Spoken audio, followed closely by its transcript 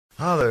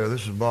Hi there,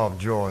 this is Bob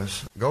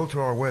Joyce. Go to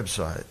our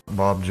website,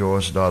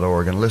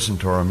 bobjoyce.org, and listen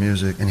to our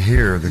music and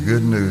hear the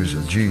good news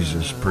of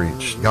Jesus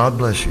preached. God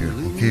bless you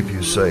and keep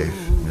you safe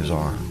in His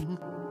arms.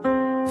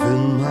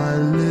 Then my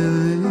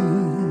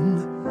living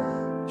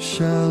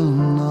shall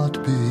not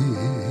be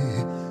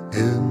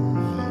in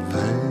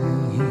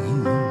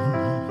vain.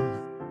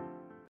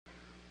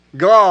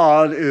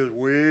 God is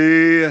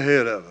way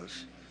ahead of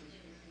us.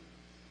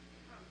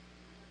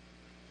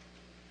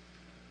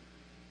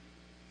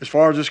 As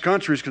far as this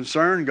country is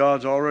concerned,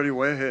 God's already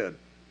way ahead.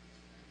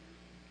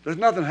 There's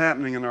nothing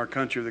happening in our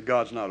country that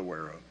God's not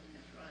aware of.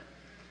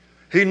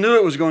 He knew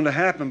it was going to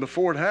happen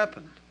before it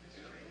happened.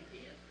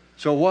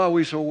 So why are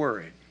we so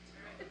worried?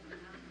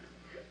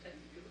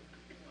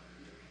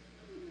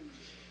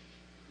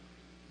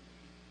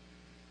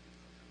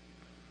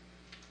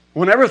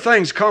 Whenever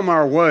things come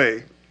our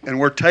way and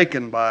we're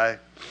taken by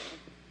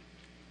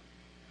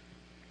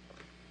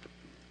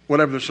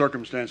whatever the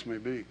circumstance may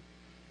be,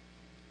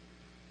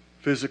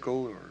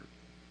 physical or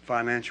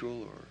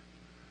financial or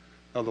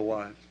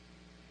otherwise,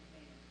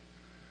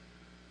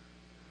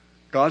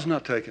 God's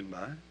not taken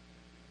by it.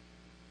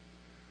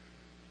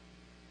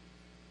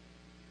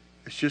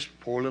 It's just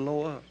poor little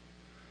old us.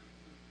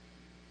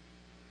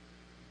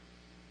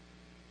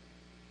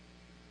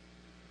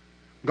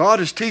 God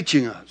is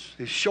teaching us.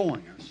 He's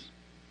showing us.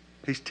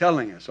 He's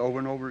telling us over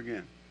and over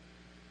again.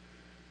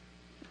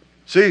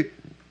 See,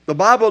 the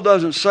Bible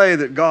doesn't say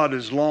that God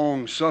is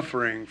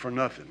long-suffering for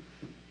nothing.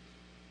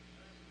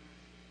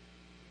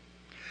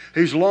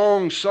 He's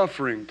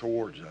long-suffering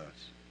towards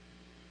us.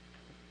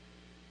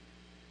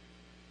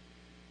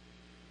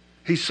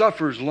 He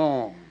suffers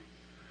long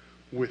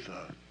with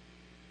us.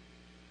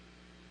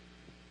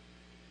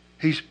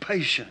 He's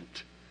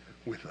patient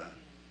with us.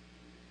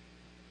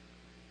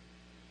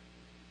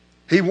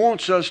 He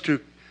wants us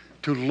to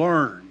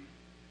learn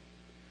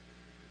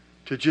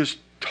to just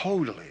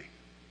totally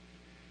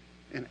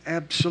and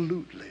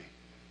absolutely,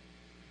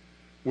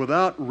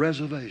 without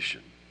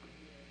reservation,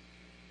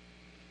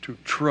 to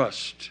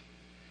trust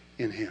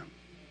in Him.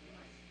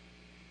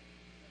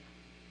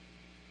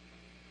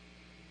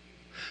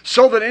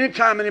 So that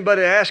anytime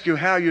anybody asks you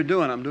how you're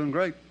doing, I'm doing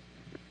great.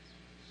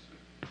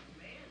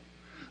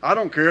 I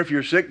don't care if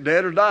you're sick,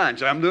 dead, or dying.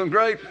 Say, I'm doing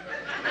great.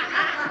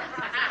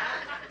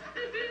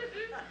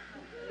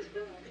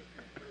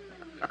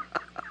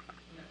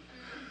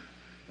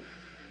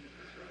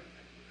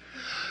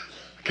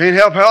 Can't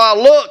help how I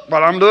look,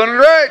 but I'm doing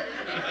great.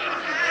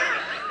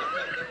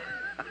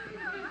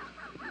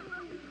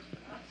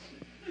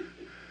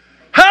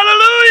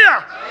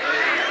 Hallelujah!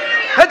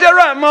 Ain't that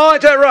right, Ma?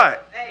 Ain't that right?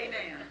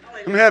 Amen.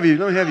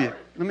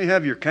 Let me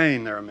have your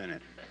cane there a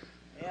minute.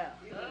 Yeah.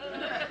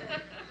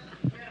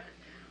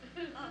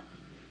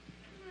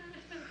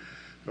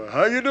 Well,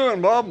 how you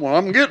doing, Bob? Well,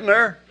 I'm getting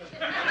there.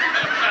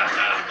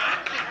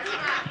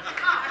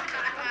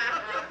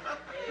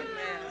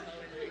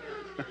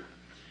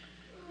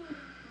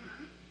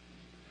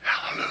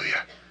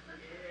 Hallelujah.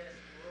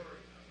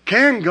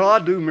 Can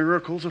God do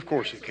miracles? Of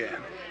course He can.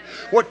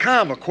 What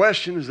kind of a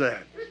question is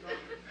that?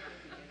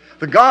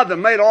 The God that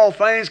made all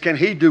things, can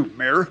He do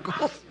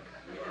miracles?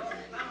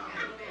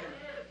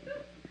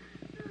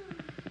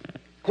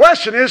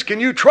 Question is,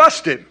 can you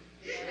trust Him?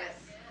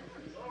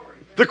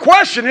 The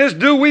question is,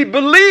 do we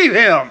believe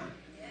Him?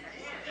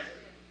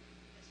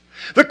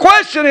 The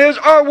question is,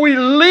 are we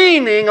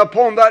leaning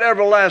upon that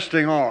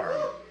everlasting arm?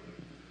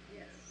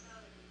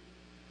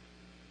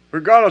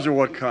 Regardless of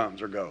what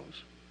comes or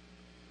goes.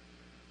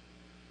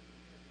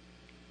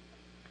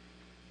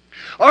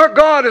 Our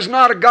God is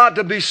not a God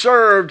to be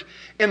served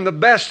in the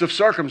best of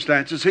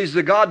circumstances. He's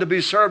the God to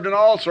be served in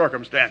all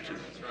circumstances.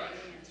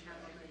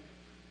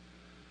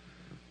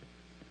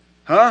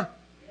 Huh?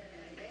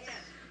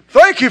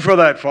 Thank you for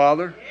that,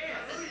 Father.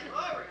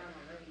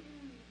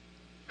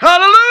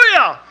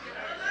 Hallelujah!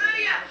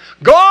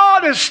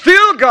 God is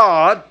still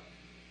God,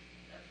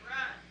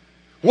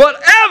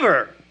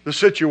 whatever the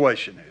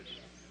situation is.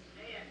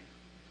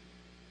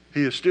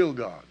 He is still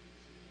God.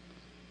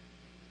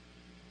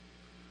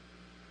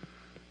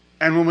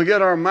 And when we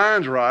get our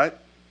minds right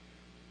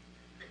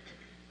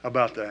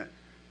about that,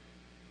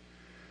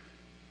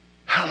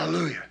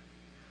 hallelujah.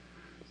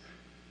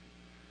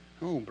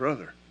 Oh,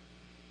 brother.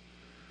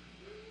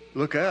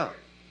 Look out.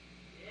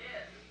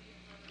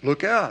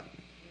 Look out.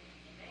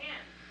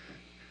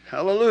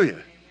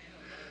 Hallelujah.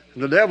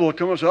 And the devil will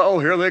come and say, oh,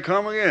 here they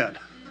come again.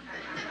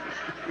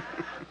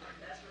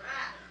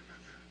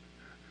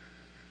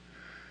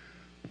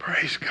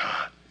 Praise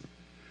God.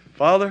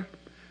 Father,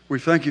 we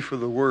thank you for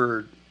the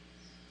word.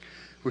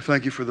 We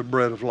thank you for the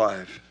bread of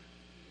life.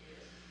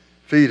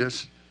 Feed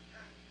us,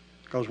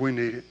 because we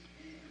need it.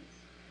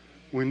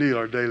 We need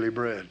our daily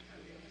bread.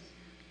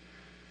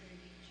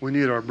 We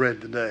need our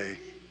bread today.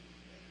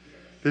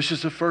 This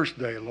is the first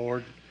day,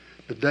 Lord,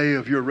 the day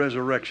of your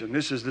resurrection.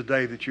 This is the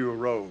day that you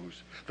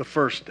arose, the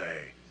first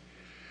day.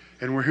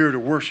 And we're here to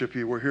worship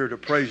you. We're here to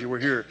praise you. We're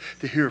here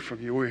to hear from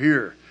you. We're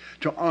here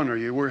to honor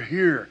you. We're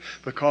here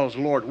because,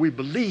 Lord, we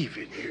believe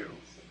in you.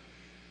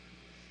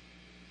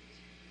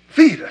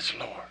 Feed us,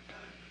 Lord.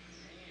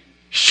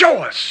 Show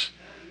us.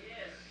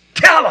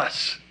 Tell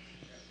us.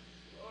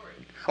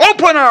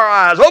 Open our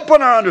eyes.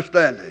 Open our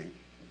understanding.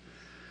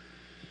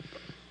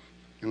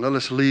 And let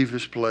us leave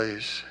this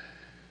place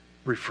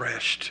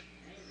refreshed.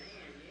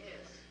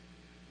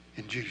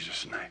 In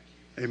Jesus' name.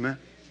 Amen.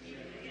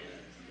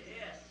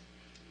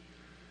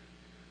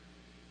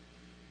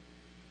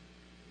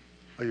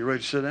 Are you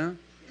ready to sit down?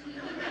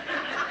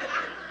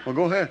 Well,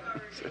 go ahead.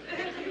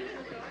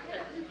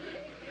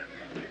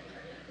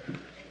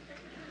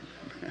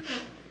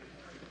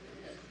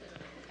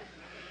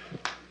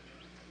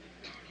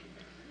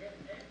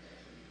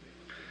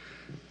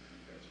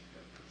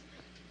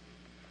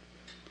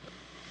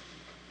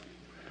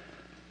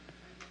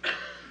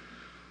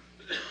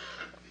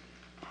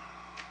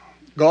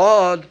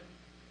 God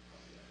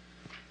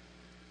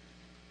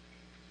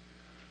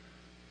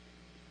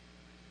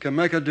can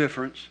make a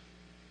difference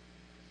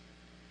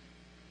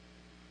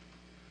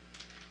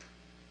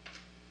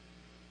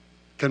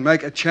can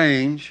make a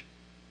change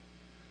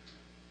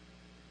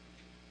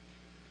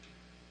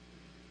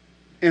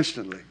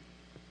instantly.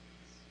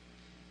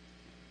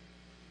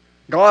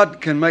 God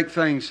can make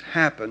things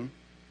happen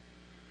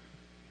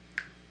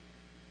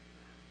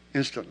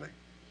instantly.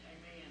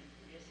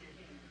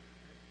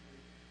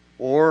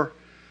 Or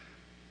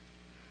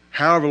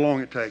however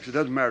long it takes. It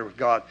doesn't matter with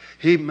God.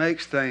 He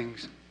makes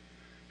things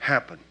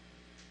happen.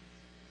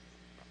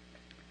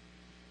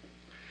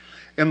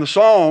 In the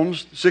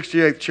Psalms,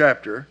 68th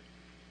chapter,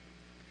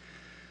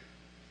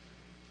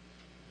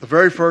 the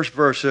very first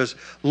verse says,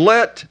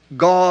 "Let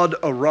God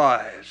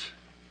arise.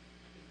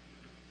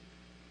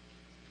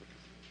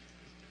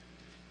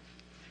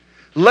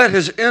 Let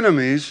his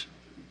enemies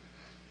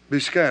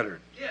be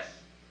scattered. Yes.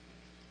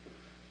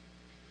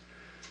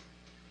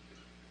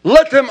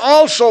 Let them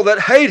also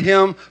that hate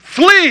him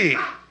flee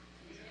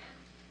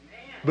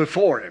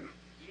before him."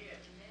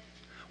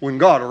 When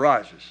God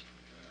arises.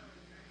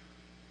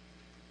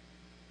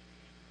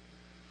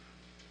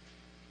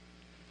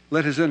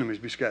 Let his enemies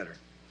be scattered.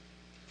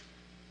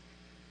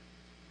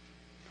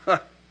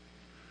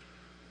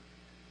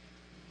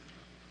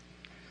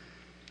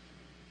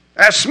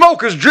 As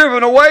smoke is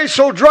driven away,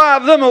 so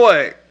drive them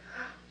away.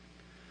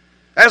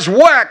 As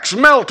wax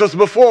melteth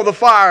before the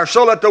fire,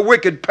 so let the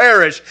wicked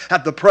perish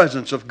at the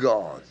presence of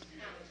God.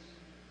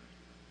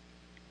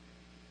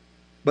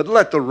 But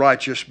let the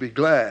righteous be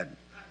glad.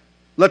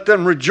 Let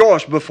them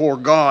rejoice before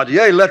God.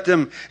 Yea, let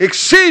them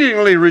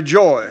exceedingly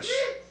rejoice.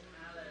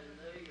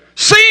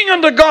 Sing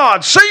unto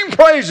God. Sing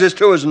praises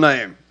to his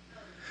name.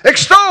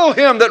 Extol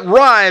him that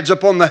rides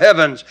upon the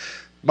heavens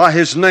by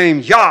his name,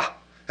 Yah,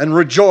 and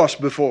rejoice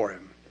before him.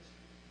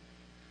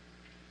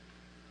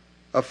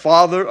 A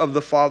father of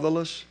the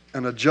fatherless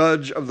and a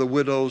judge of the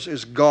widows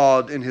is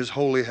God in his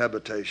holy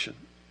habitation.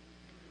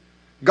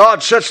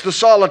 God sets the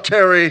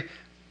solitary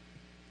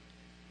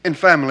in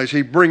families.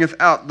 He bringeth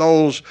out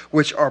those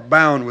which are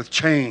bound with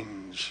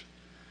chains,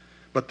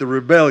 but the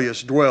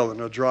rebellious dwell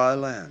in a dry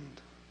land.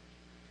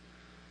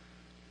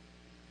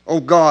 O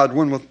God,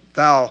 when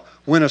thou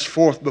wentest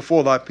forth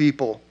before thy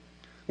people,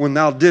 when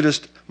thou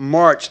didst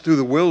march through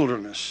the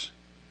wilderness,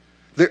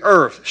 the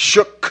earth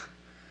shook,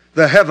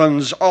 the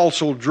heavens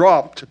also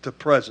dropped at the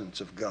presence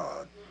of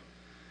God.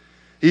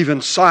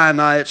 Even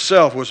Sinai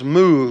itself was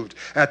moved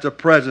at the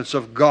presence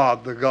of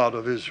God, the God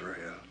of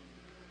Israel.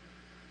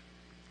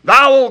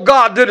 Thou, O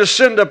God, didst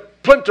send a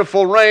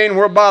plentiful rain,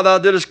 whereby thou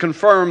didst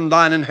confirm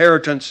thine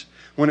inheritance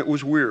when it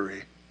was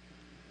weary.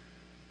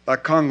 Thy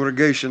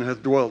congregation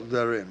hath dwelt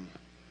therein.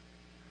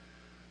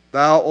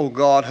 Thou, O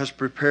God, hast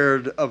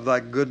prepared of thy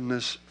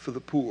goodness for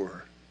the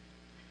poor.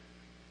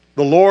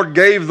 The Lord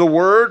gave the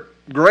word.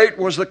 Great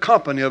was the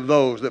company of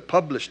those that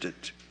published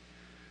it.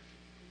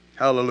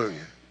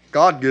 Hallelujah.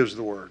 God gives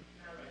the word.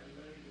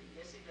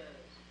 Yes, he does.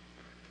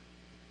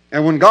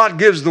 And when God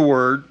gives the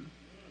word,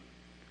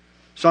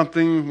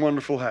 something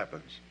wonderful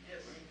happens.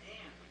 Yes.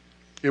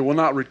 It will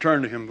not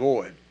return to him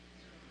void.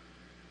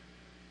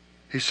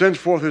 He sends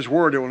forth his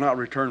word, it will not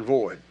return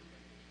void.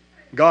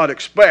 God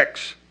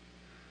expects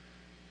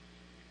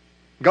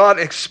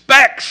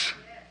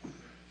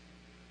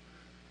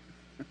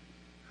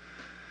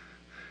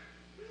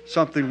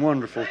something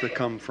wonderful to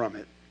come from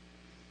it.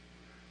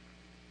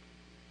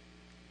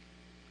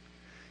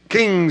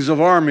 Kings of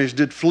armies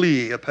did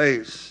flee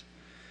apace.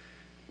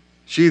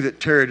 She that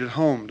tarried at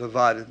home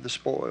divided the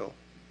spoil.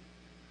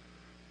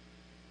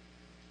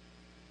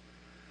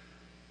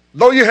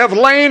 Though you have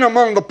lain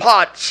among the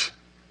pots,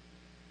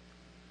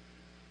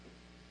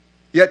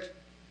 yet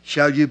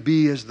shall you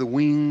be as the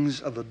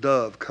wings of a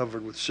dove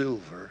covered with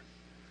silver,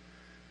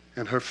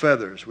 and her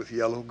feathers with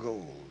yellow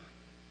gold.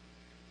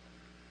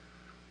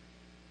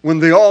 When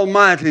the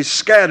Almighty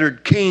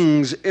scattered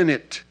kings in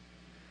it,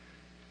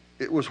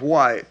 it was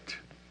white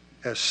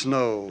as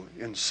snow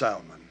in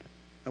Salmon.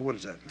 Now what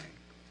does that mean?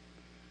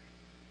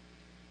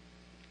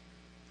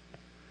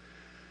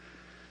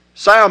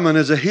 Salmon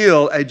is a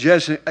hill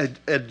adjacent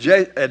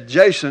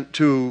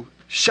to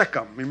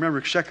Shechem.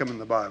 Remember Shechem in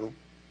the Bible?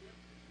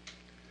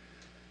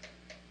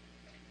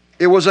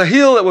 It was a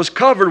hill that was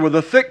covered with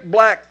a thick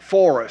black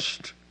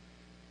forest.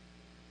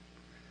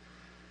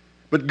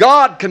 But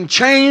God can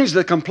change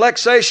the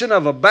complexation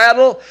of a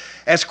battle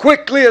as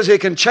quickly as He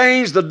can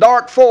change the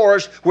dark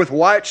forest with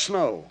white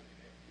snow.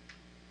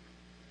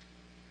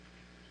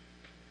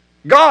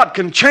 God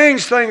can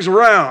change things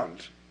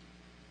around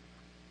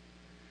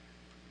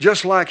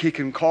just like He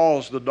can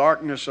cause the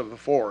darkness of the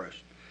forest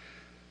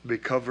to be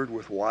covered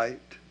with white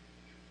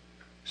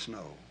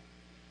snow.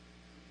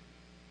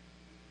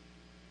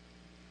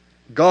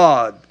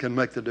 God can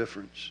make the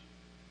difference.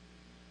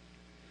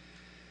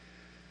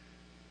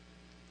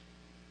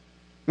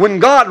 When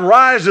God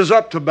rises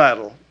up to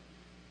battle,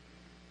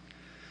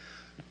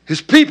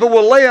 His people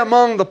will lay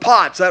among the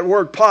pots. That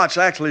word pots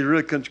actually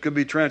really could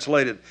be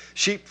translated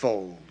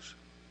sheepfolds.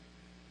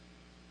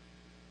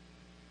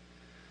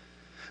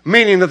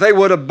 Meaning that they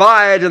would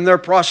abide in their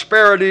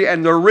prosperity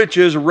and their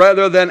riches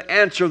rather than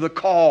answer the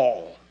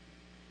call.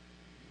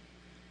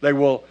 They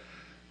will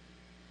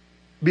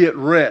be at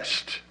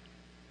rest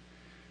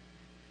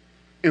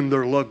in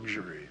their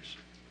luxuries.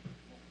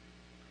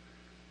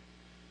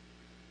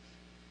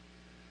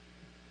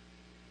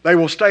 They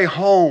will stay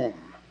home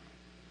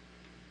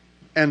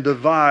and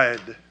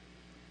divide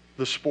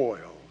the spoils.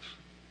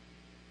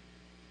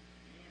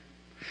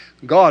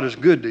 God is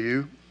good to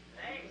you.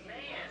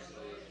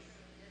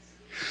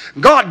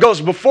 God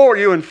goes before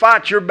you and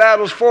fights your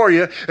battles for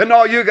you, and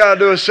all you got to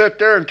do is sit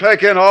there and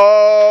take in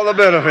all the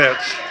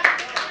benefits.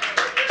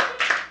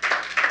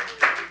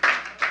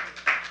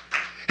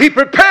 He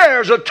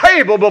prepares a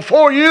table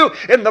before you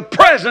in the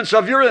presence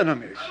of your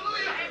enemies.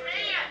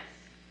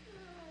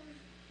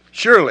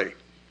 Surely,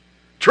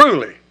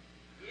 truly,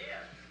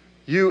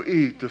 you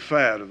eat the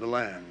fat of the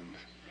land.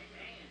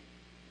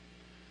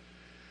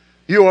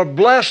 You are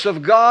blessed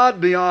of God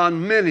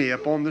beyond many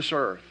upon this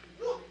earth.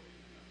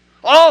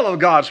 All of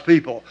God's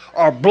people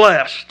are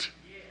blessed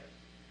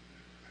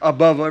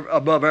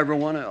above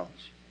everyone else.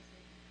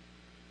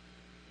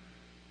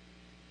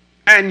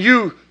 And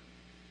you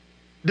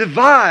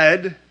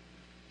divide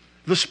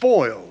the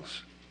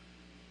spoils.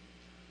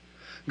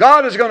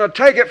 God is going to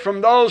take it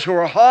from those who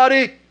are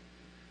haughty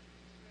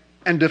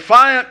and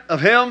defiant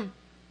of Him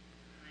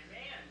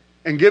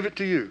and give it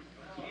to you.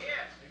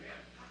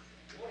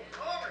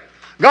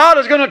 God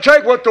is going to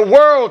take what the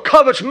world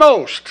covets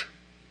most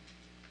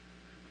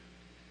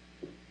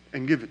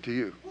and give it to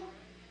you.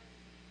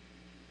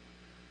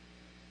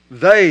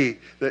 They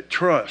that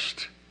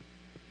trust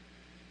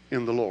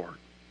in the Lord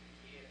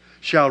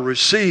shall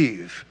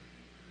receive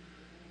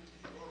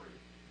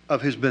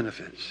of His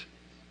benefits.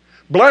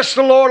 Bless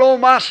the Lord, O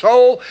my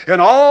soul,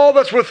 and all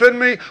that's within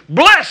me.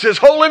 Bless His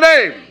holy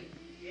name.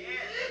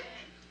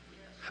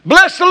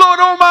 Bless the Lord,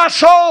 O my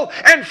soul,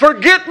 and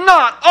forget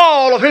not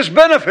all of His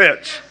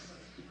benefits.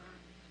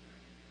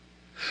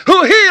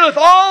 Who healeth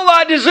all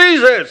thy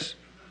diseases.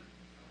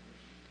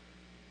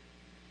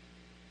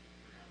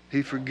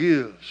 He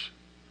forgives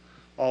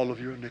all of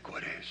your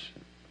iniquities.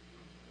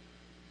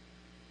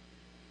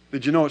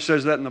 Did you know it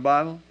says that in the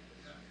Bible?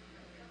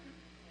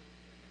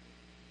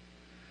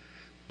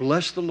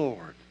 Bless the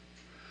Lord,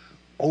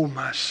 O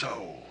my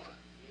soul,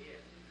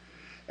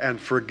 and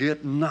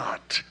forget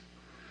not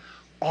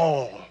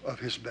all of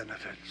His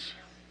benefits.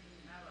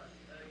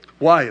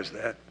 Why is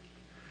that?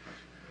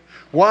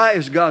 Why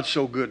is God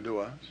so good to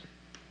us?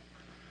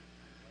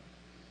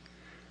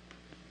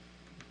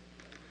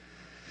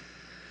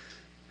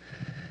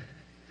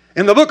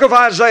 In the book of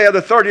Isaiah,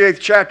 the 38th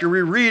chapter,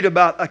 we read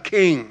about a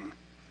king.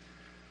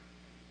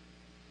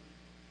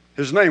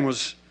 His name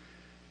was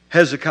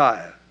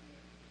Hezekiah.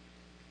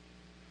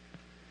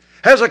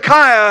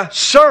 Hezekiah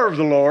served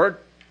the Lord.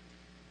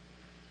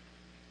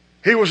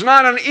 He was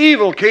not an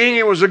evil king,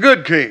 he was a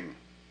good king,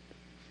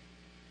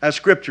 as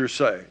scriptures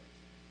say.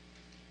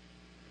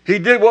 He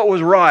did what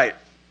was right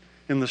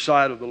in the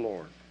sight of the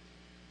Lord.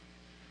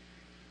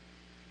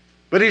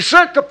 But he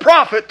sent the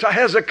prophet to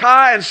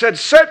Hezekiah and said,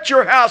 set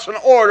your house in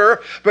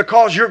order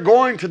because you're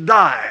going to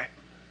die.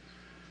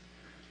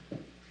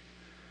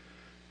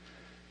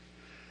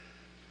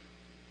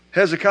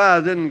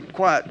 Hezekiah didn't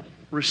quite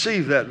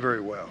receive that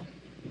very well.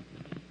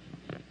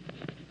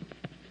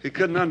 He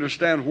couldn't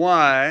understand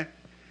why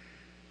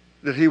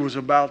that he was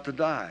about to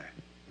die.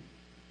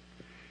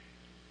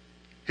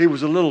 He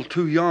was a little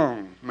too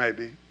young,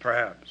 maybe,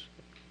 perhaps.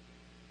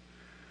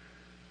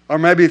 Or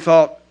maybe he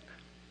thought,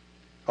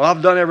 well,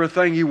 I've done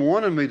everything you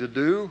wanted me to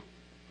do.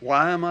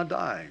 Why am I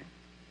dying?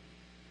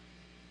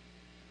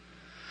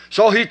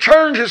 So he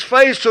turned his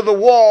face to the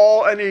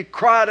wall and he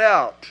cried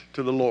out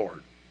to the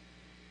Lord.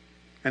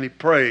 And he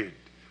prayed.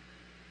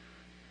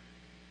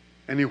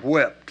 And he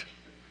wept.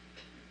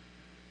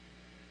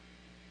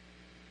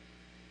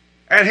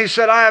 And he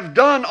said, I have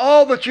done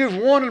all that you've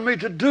wanted me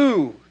to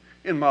do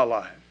in my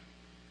life.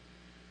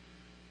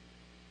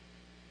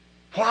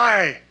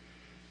 Why?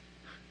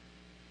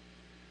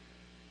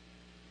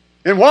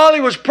 And while he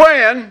was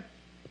praying,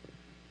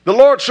 the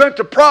Lord sent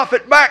the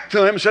prophet back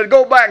to him and said,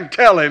 go back and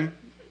tell him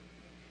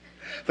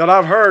that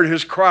I've heard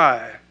his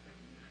cry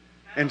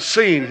and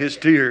seen his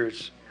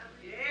tears.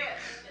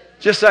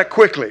 Just that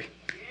quickly.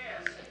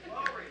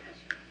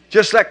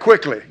 Just that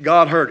quickly,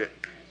 God heard it.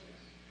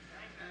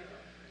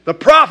 The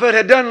prophet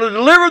had done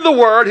delivered the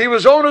word. He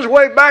was on his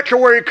way back to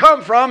where he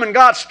come from, and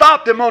God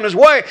stopped him on his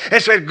way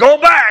and said, go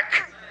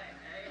back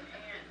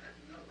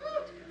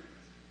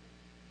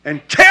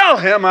and tell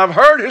him I've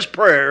heard his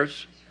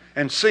prayers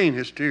and seen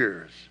his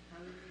tears.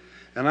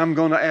 And I'm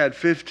going to add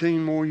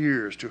 15 more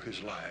years to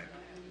his life.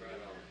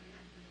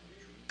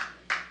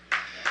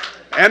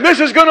 And this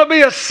is going to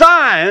be a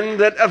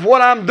sign of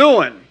what I'm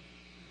doing.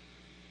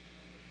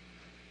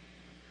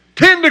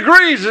 10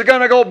 degrees is going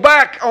to go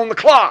back on the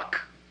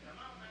clock.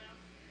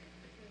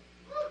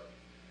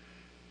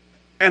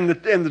 And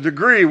the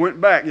degree went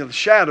back. The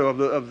shadow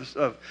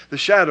of the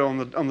shadow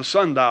on the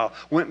sundial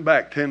went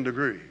back 10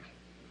 degrees.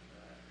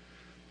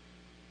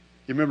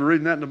 You remember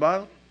reading that in the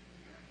Bible?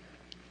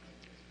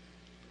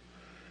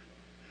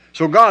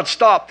 So God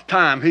stopped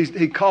time.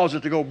 He caused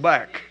it to go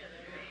back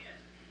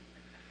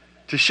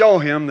to show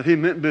him that he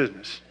meant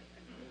business.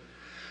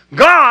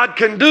 God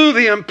can do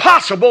the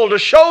impossible to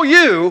show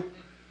you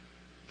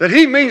that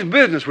he means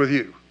business with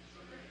you.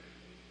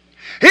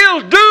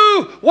 He'll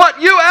do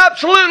what you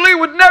absolutely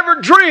would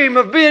never dream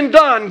of being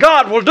done.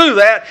 God will do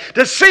that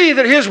to see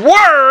that his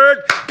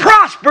word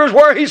prospers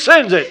where he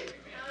sends it.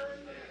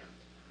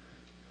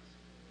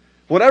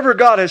 Whatever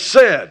God has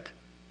said,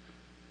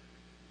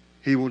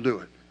 he will do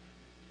it.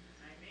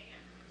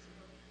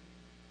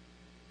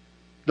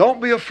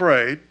 Don't be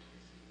afraid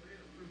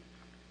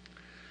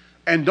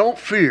and don't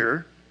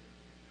fear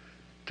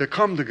to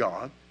come to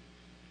God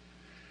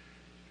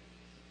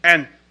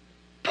and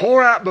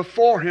pour out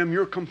before him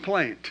your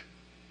complaint.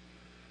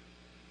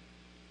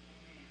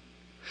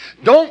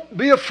 Don't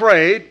be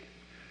afraid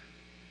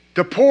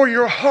to pour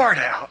your heart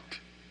out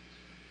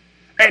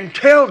and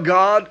tell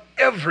God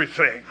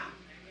everything.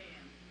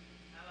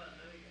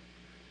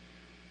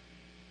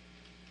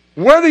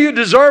 Whether you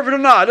deserve it or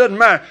not, it doesn't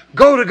matter.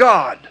 Go to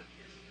God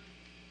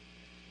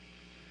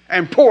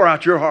and pour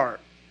out your heart.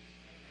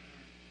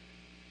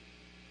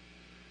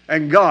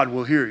 And God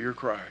will hear your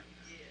cry.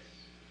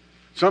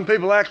 Some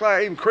people act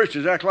like, even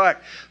Christians act like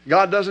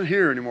God doesn't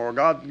hear anymore.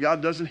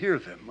 God doesn't hear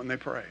them when they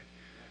pray.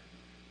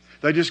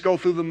 They just go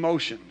through the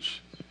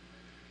motions.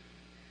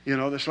 You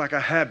know, it's like a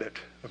habit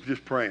of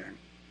just praying.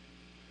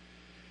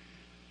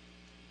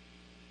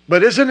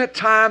 But isn't it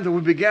time that we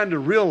begin to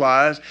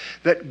realize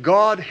that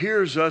God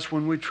hears us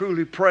when we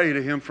truly pray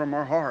to him from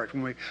our heart,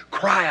 when we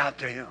cry out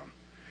to him?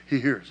 He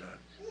hears us.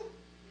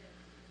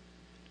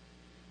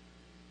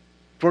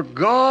 For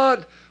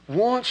God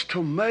wants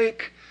to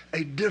make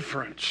a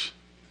difference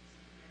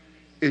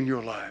in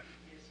your life.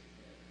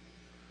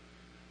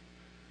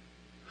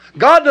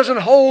 God doesn't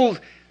hold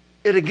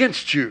it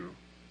against you.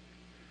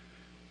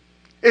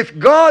 If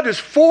God is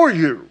for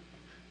you,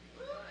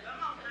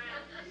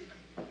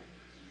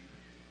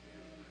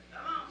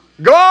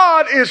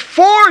 God is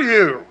for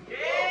you.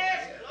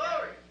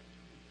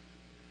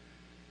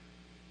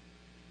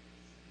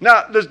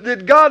 Now,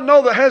 did God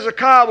know that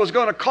Hezekiah was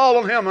going to call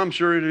on him? I'm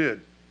sure he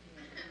did.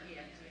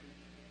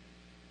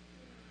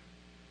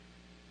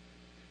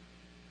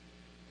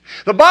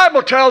 The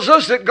Bible tells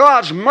us that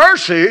God's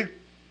mercy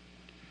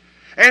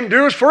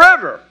endures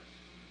forever.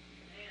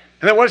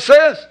 Isn't that what it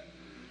says?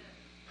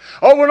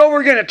 Over and over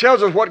again it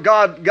tells us what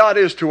God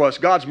is to us.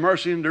 God's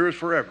mercy endures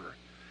forever.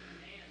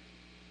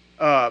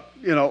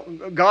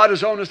 God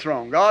is on his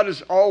throne. God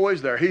is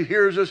always there. He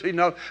hears us. He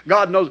knows.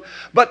 God knows.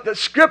 But the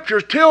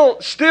Scripture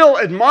still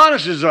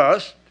admonishes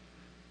us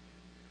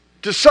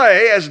to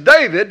say, as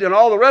David and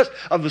all the rest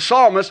of the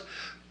psalmists,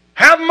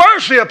 have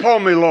mercy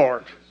upon me,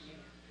 Lord.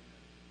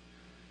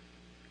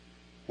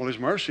 Well, his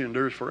mercy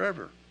endures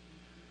forever.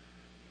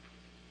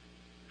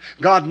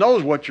 God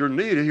knows what your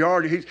need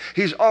is.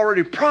 He's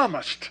already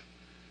promised.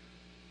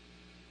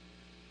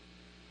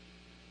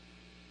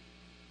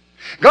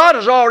 God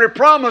has already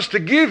promised to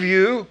give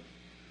you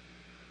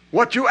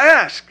what you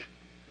ask,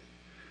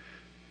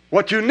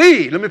 what you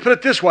need. Let me put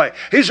it this way.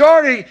 He's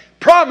already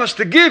promised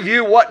to give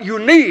you what you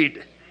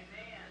need.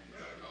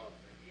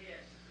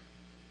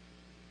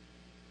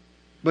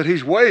 But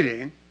he's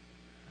waiting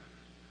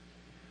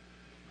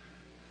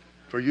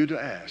for you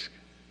to ask.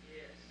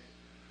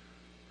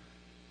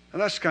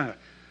 And that's kind of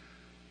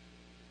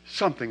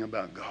something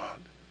about God.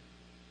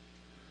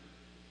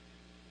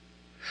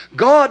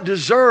 God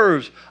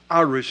deserves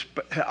our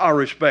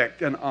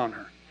respect and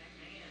honor.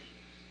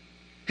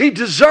 He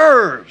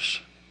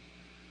deserves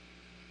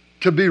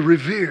to be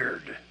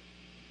revered.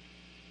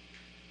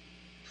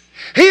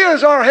 He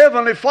is our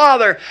Heavenly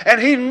Father,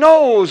 and he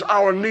knows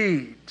our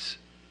needs.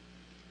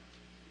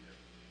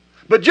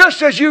 But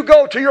just as you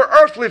go to your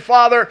earthly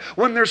father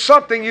when there's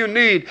something you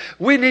need,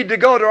 we need to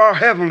go to our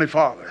Heavenly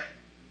Father.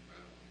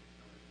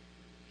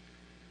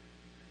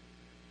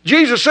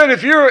 Jesus said,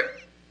 if you're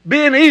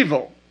being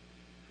evil,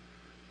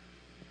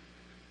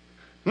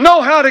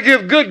 know how to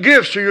give good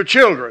gifts to your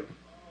children.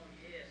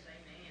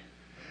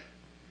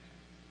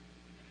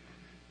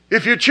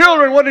 If your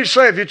children, what did he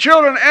say? If your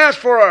children ask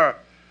for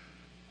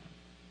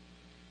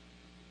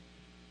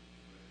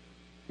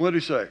what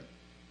did he say?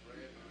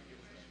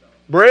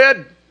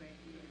 Bread?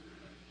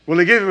 Will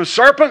he give him a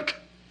serpent?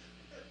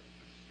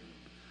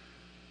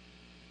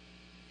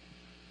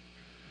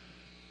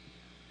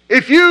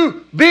 If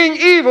you, being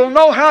evil,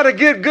 know how to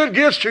give good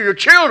gifts to your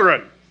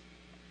children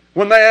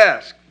when they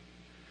ask,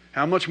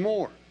 how much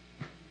more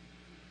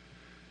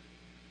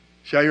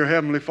shall your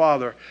heavenly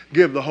Father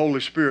give the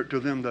Holy Spirit to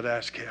them that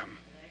ask Him?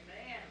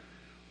 Amen.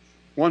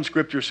 One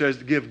scripture says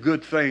to give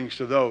good things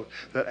to those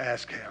that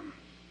ask Him.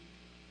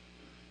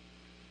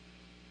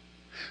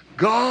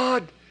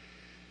 God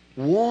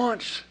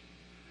wants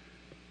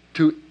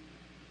to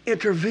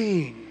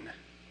intervene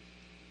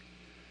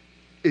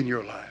in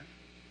your life.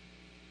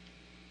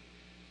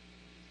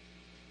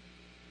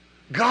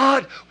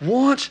 God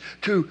wants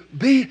to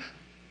be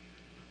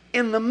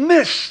in the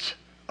midst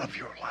of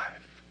your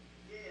life.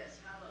 Yes,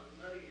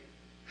 hallelujah.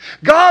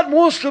 God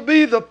wants to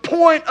be the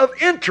point of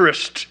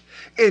interest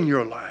in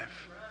your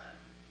life.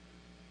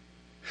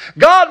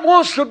 God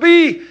wants to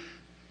be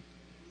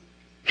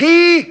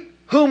He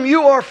whom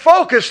you are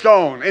focused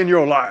on in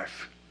your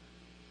life.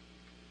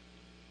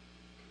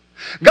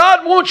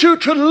 God wants you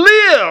to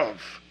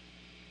live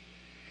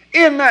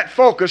in that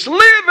focus,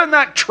 live in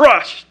that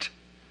trust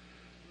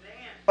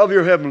of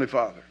your Heavenly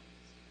Father.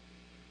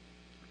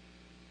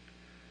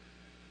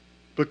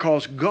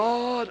 Because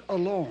God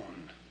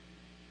alone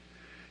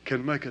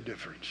can make a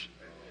difference.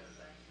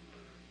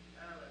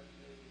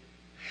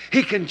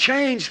 He can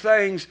change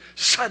things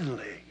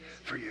suddenly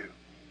for you.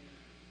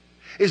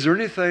 Is there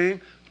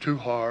anything too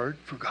hard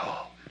for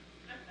God?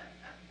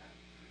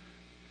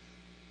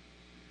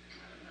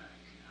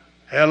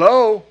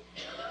 Hello?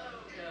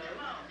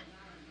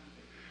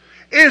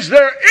 Is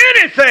there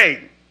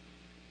anything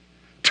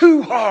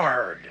too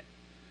hard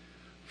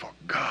for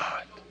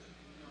God?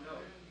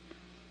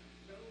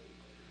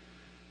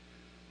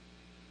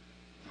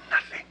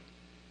 Nothing.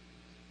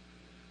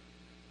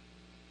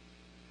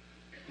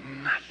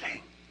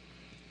 Nothing.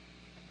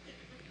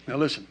 Now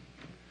listen.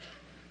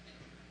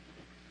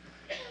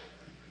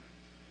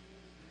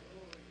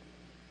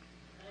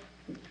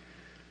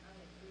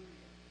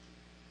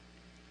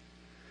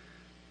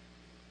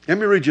 Let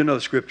me read you another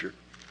scripture.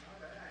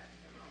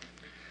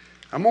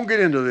 I'm going to get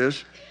into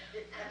this.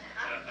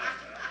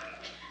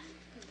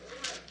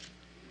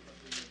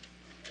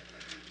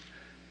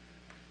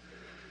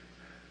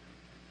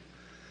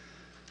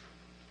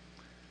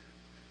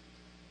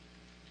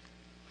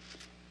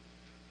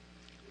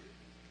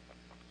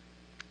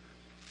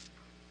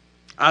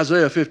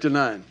 Isaiah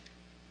 59.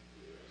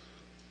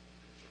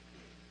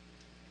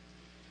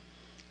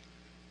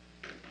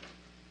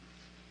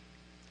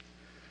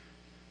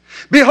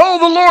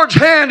 Behold, the Lord's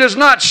hand is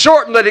not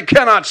shortened that He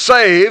cannot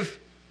save,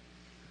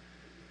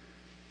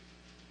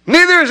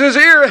 neither is His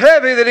ear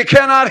heavy that He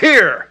cannot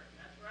hear.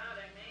 That's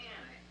right,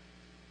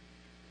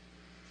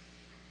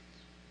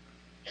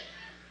 amen.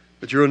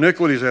 But your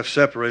iniquities have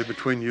separated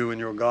between you and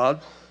your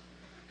God.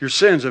 Your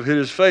sins have hid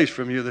His face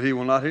from you that He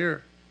will not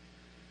hear.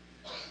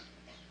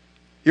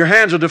 Your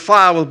hands are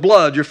defiled with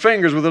blood, your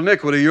fingers with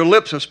iniquity, your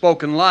lips have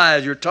spoken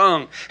lies, your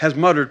tongue has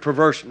muttered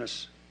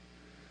perverseness.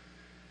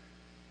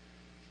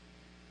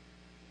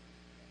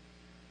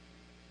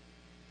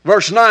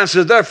 Verse 9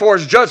 says, therefore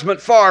is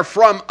judgment far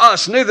from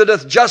us, neither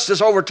doth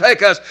justice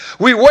overtake us.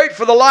 We wait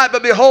for the light,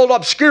 but behold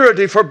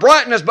obscurity, for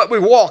brightness, but we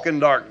walk in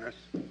darkness.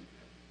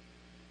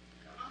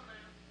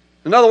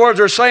 In other words,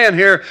 they're saying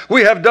here,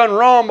 we have done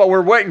wrong, but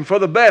we're waiting for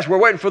the best. We're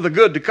waiting for the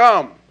good to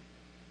come.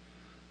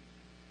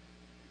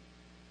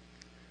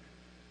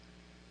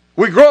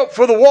 We grope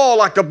for the wall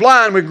like the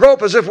blind. We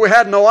grope as if we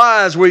had no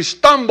eyes. We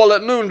stumble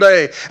at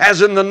noonday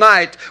as in the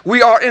night.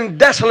 We are in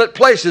desolate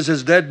places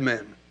as dead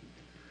men.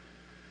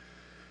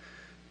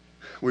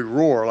 We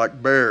roar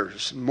like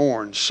bears,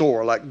 mourn,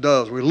 soar like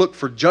doves. We look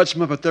for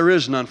judgment, but there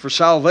is none. For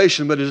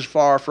salvation, but it is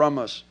far from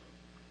us.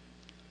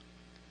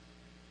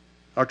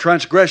 Our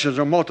transgressions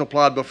are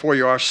multiplied before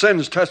you. Our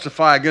sins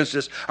testify against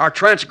us. Our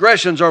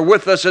transgressions are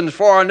with us, and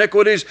for our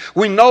iniquities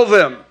we know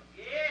them.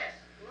 Yes,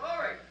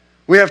 glory.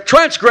 We have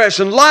transgressed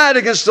and lied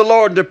against the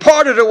Lord and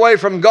departed away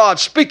from God,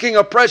 speaking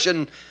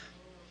oppression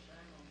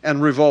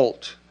and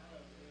revolt,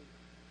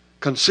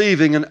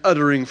 conceiving and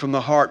uttering from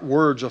the heart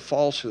words of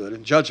falsehood,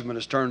 and judgment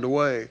is turned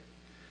away,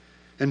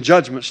 and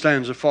judgment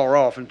stands afar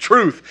off, and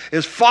truth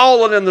is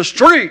fallen in the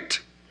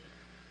street,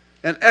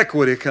 and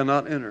equity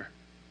cannot enter.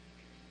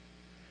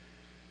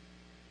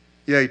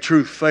 Yea,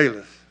 truth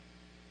faileth,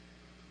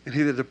 and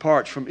he that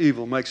departs from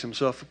evil makes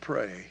himself a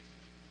prey.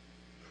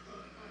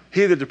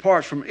 He that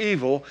departs from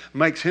evil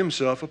makes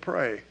himself a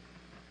prey.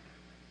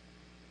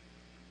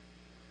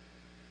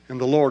 And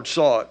the Lord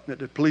saw it,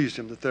 that it pleased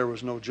Him that there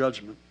was no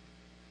judgment.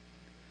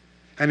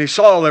 And He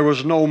saw there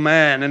was no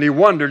man, and He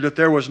wondered that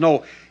there was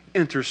no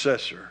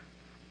intercessor.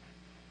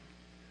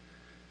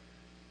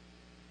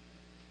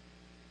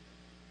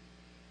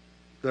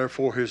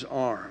 Therefore His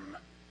arm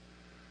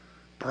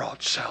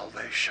brought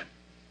salvation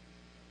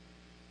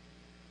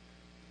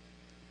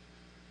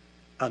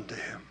unto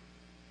Him.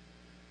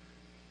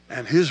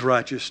 And His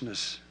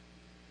righteousness,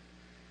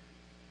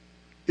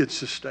 it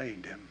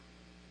sustained Him.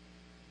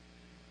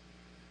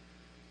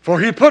 For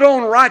he put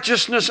on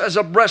righteousness as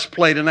a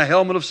breastplate and a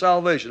helmet of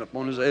salvation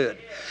upon his head.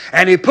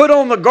 And he put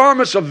on the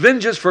garments of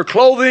vengeance for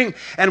clothing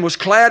and was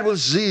clad with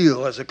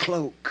zeal as a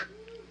cloak.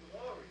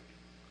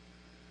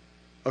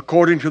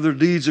 According to their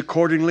deeds,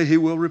 accordingly he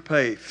will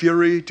repay.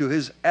 Fury to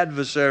his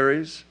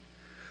adversaries,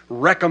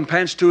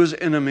 recompense to his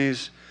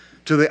enemies.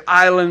 To the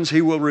islands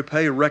he will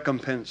repay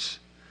recompense.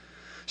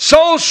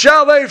 So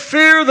shall they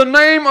fear the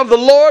name of the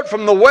Lord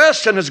from the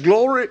west, and his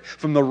glory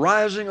from the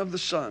rising of the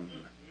sun.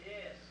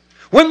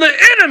 When the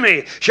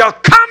enemy shall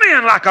come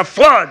in like a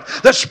flood,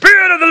 the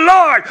Spirit of the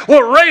Lord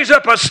will raise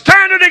up a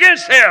standard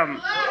against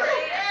him.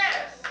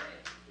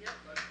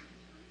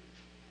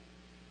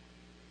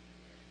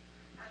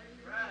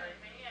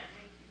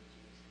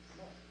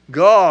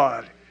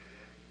 God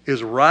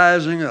is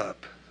rising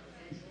up.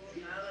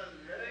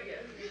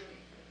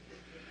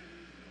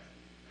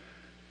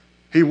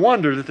 He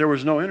wondered that there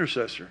was no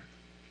intercessor,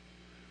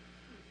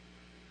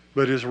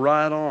 but his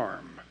right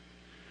arm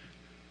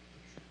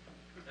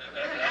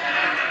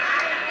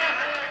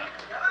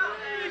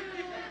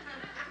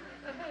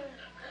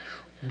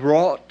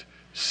brought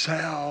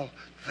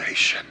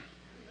salvation.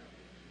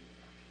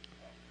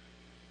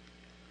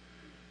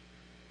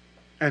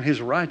 And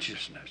his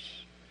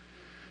righteousness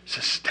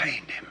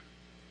sustained him.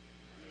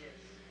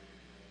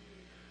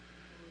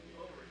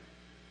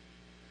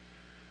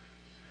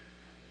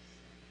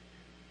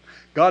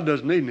 God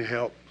doesn't need any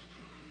help.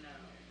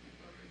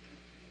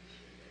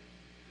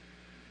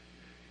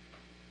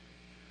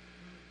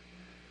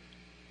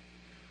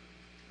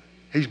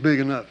 He's big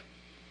enough.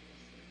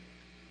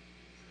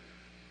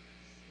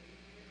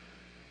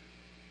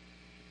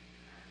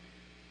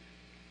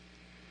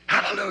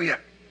 Hallelujah.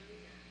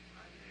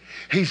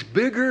 He's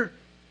bigger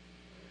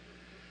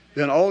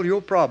than all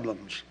your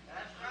problems. That's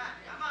right.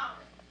 Come on.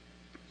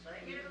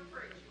 Sing it and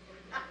preach it.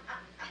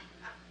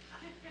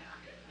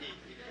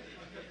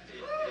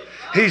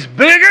 He's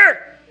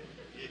bigger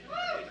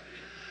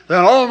than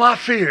all my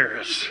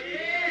fears.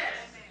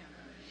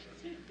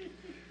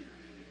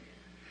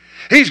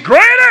 He's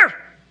greater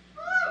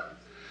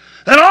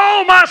than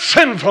all my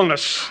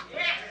sinfulness.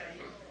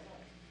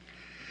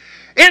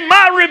 In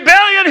my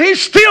rebellion,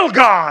 He's still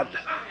God.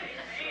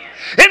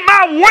 In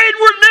my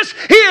waywardness,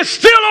 He is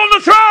still on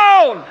the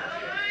throne.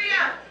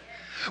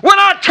 When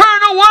I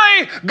turn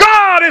away,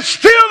 God is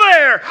still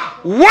there,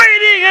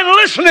 waiting and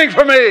listening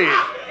for me.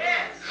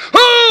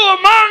 Who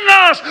among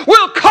us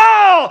will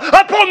call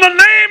upon the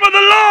name of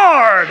the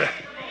Lord?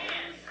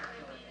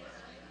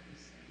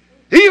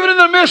 Even in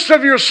the midst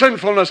of your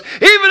sinfulness,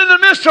 even in the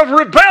midst of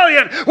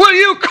rebellion, will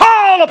you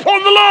call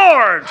upon the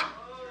Lord?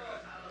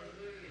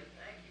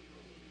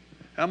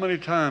 How many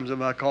times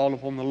have I called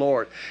upon the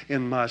Lord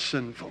in my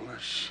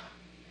sinfulness?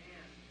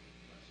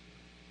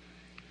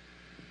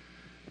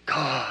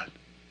 God.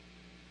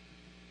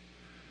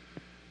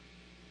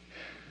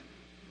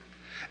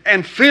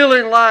 And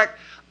feeling like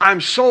I'm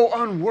so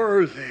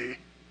unworthy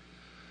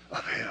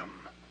of Him.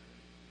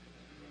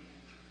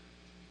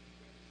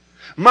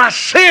 My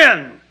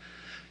sin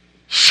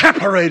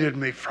separated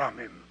me from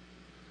Him.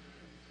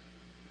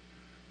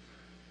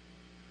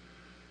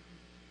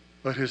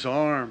 But His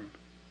arm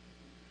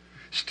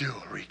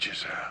still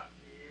reaches out.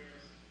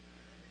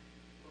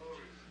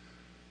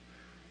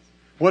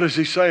 What is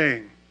He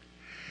saying?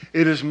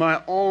 It is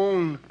my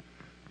own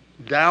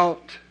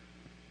doubt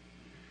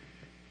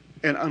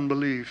and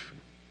unbelief.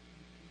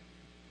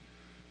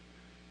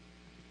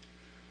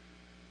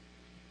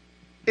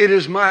 It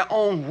is my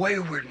own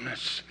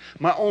waywardness,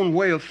 my own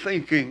way of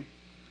thinking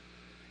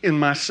in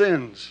my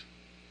sins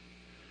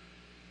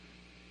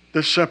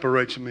that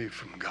separates me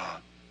from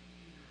God.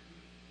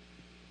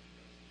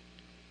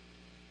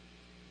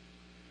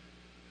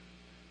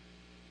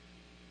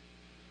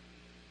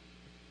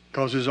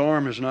 Because His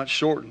arm is not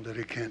shortened that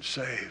He can't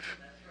save.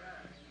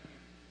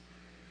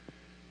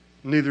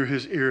 Neither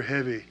His ear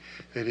heavy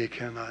that He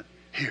cannot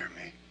hear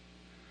me.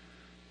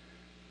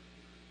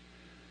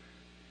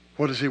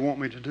 What does He want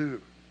me to do?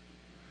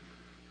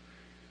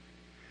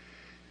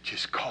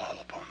 Just call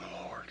upon the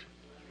Lord.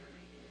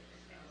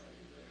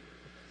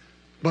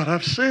 But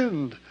I've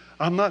sinned.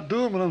 I'm not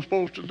doing what I'm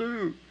supposed to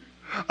do.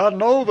 I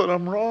know that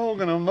I'm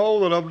wrong, and I know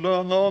that I've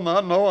done wrong, and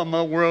I know I'm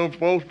not where I'm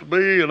supposed to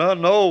be, and I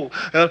know.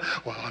 And,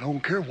 well, I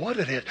don't care what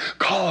it is.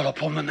 Call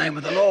upon the name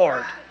of the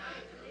Lord.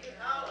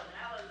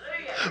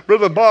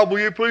 Brother Bob, will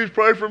you please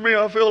pray for me?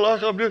 I feel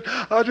like I'm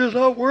just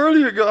not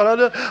worthy of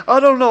God. I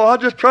don't know. I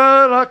just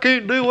try and I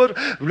can't do what.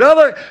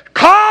 Brother,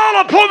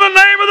 call upon the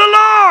name of the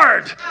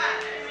Lord.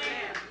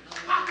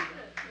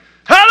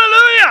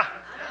 Hallelujah.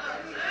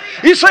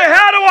 You say,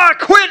 how do I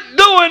quit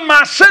doing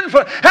my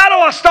sinful? How do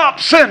I stop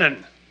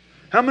sinning?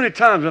 How many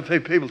times have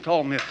people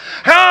told me,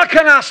 how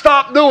can I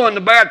stop doing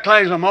the bad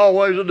things I'm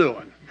always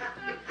doing?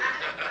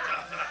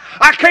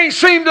 I can't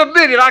seem to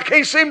beat it. I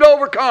can't seem to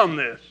overcome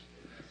this.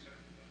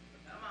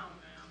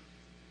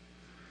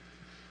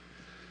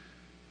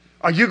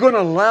 Are you going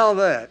to allow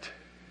that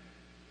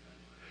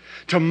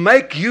to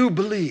make you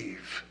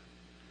believe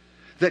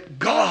that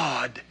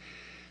God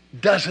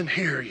doesn't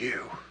hear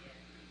you?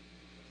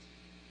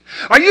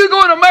 Are you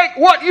going to make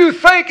what you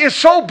think is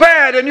so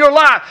bad in your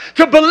life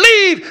to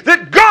believe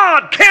that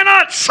God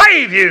cannot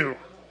save you?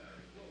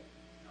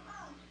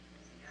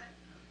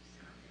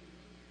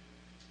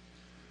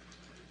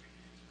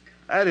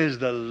 That is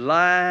the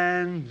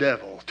lying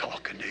devil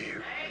talking to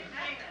you.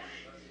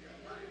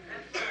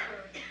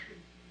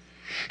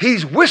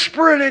 He's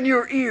whispering in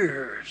your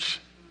ears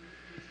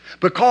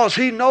because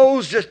he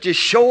knows just as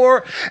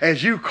sure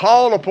as you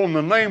call upon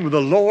the name of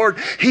the Lord,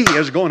 he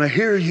is going to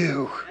hear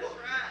you.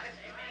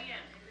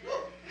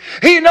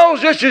 He knows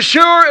just as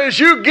sure as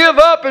you give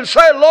up and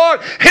say,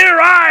 Lord, here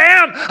I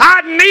am,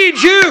 I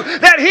need you,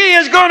 that he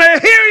is going to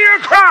hear your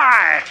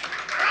cry.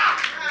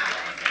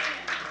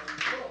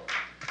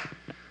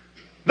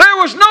 There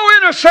was no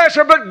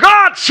intercessor, but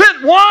God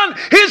sent one.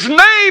 His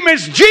name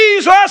is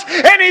Jesus,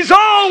 and he's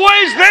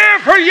always there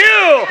for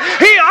you.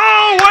 He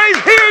always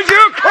hears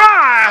your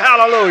cry.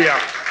 Hallelujah.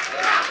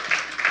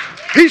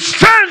 He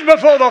stands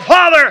before the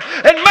Father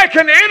and makes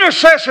an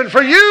intercession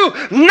for you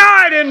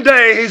night and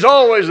day. He's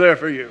always there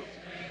for you.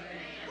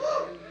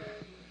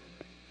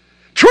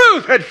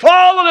 Truth had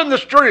fallen in the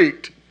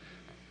street.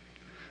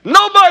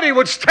 Nobody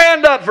would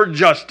stand up for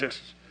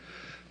justice.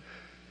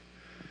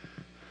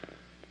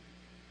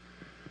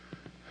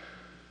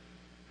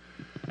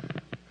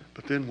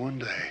 But then one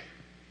day,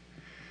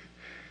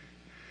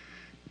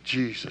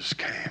 Jesus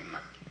came.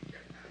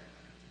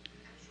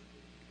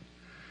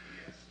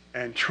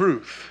 And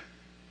truth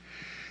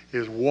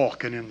is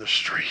walking in the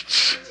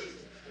streets.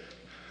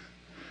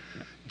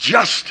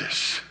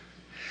 Justice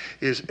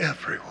is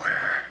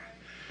everywhere.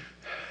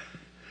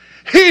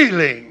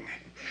 Healing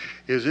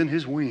is in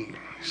his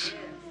wings.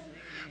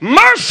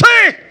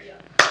 Mercy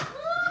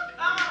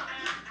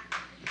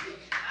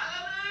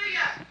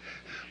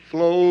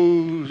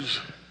flows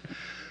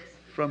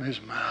from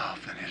his mouth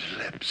and his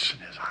lips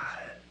and his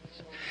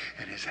eyes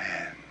and his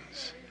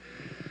hands.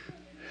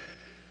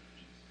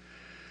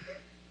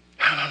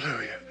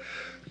 Hallelujah.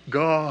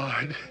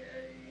 God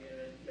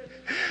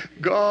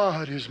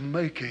is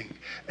making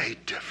a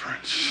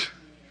difference.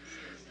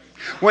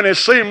 When it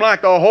seemed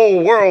like the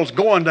whole world's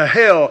going to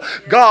hell,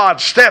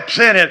 God steps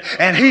in it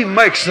and he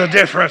makes the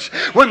difference.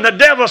 When the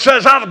devil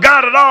says, I've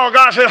got it all,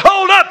 God said,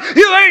 hold up,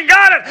 you ain't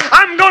got it.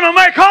 I'm going to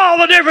make all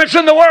the difference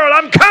in the world.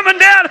 I'm coming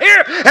down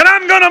here and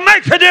I'm going to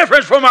make the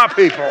difference for my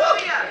people.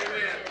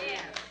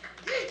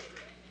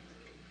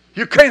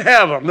 You can't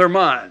have them. They're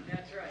mine.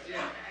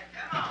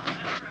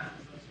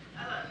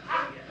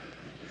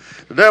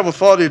 The devil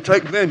thought he'd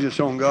take vengeance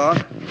on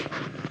God,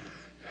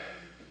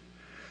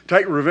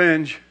 take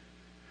revenge,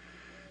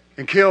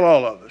 and kill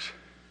all of us.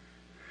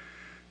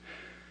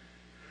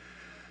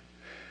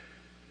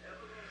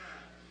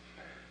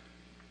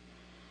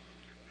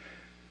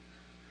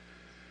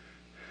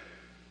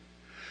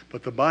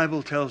 But the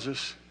Bible tells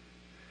us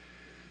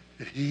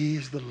that he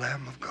is the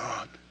Lamb of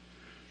God,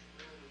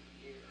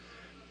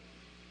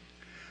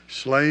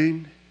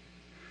 slain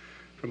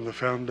from the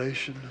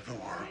foundation of the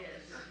world.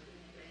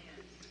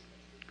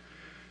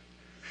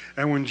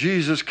 And when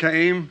Jesus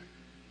came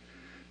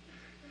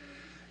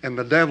and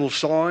the devil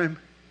saw him,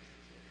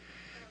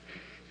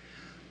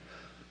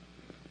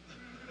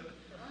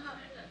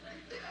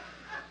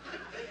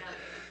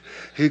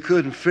 he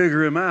couldn't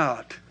figure him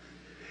out.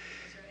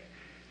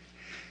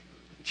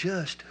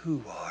 Just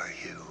who are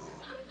you?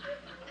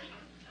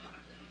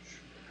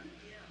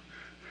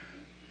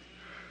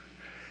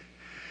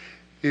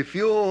 If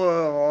you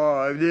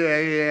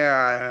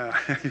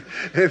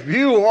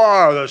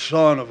are the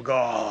Son of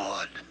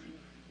God,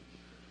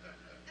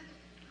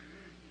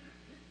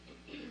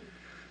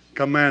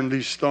 command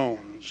these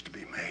stones to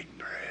be made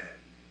bread.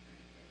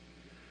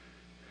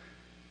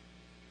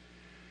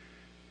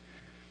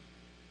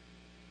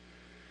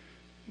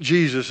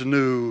 Jesus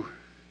knew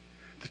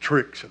the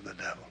tricks of the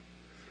devil.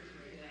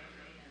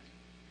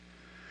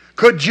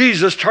 Could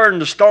Jesus turn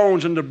the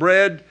stones into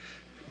bread?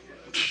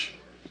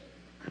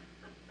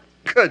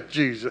 Could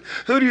Jesus?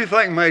 Who do you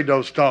think made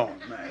those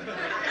stones, man?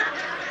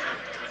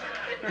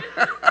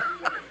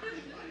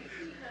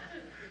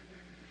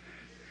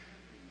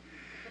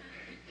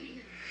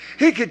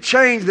 He could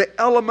change the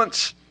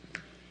elements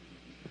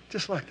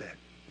just like that.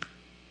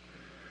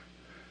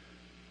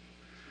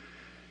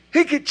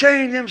 He could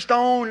change them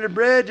stones into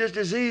bread just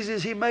as easy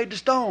as he made the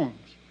stones.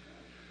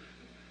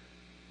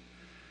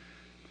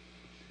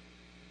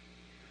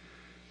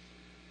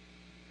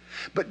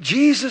 But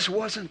Jesus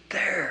wasn't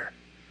there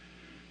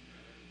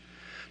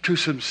to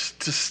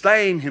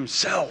sustain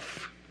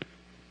himself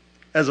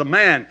as a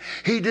man.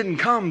 He didn't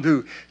come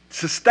to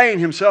sustain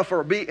himself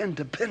or be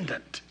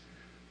independent.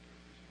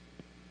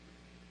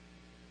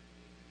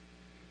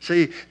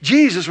 See,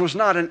 Jesus was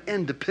not an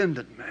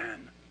independent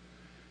man.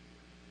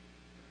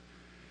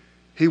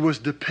 He was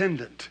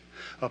dependent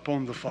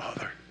upon the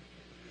Father.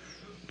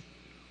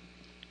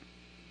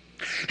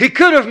 He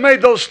could have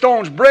made those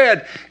stones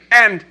bread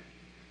and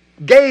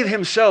gave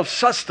himself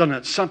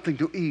sustenance, something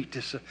to eat,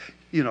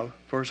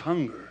 for his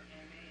hunger.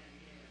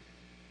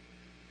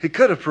 He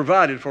could have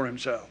provided for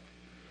himself.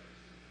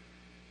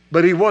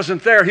 But he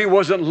wasn't there. He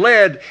wasn't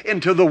led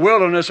into the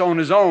wilderness on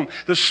his own.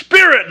 The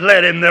Spirit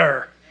led him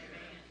there.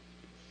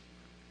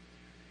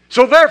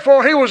 So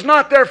therefore, he was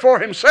not there for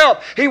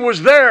himself. He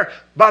was there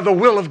by the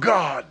will of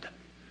God,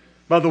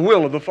 by the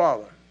will of the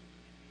Father.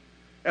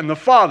 And the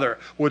Father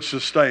would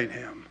sustain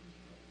him.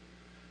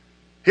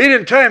 He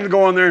didn't tell him to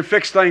go in there and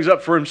fix things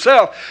up for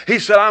himself. He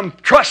said, I'm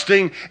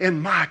trusting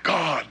in my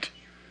God.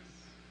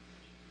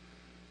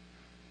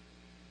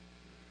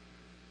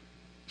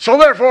 So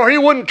therefore, he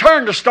wouldn't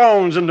turn the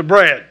stones into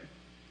bread.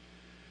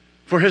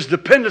 For his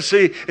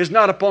dependency is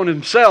not upon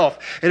himself,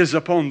 it is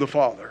upon the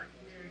Father.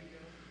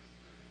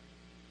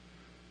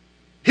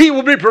 He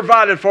will be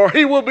provided for.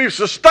 He will be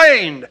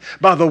sustained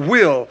by the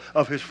will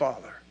of his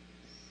Father.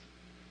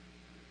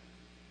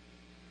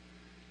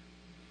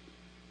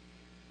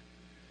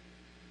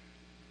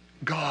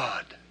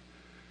 God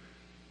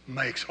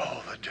makes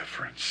all the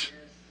difference.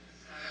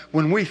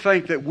 When we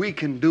think that we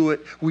can do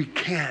it, we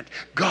can't.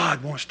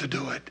 God wants to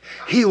do it.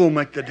 He will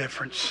make the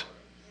difference.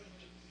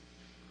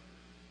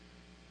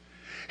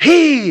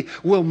 He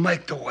will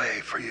make the way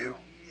for you.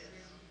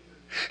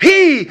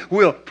 He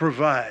will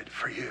provide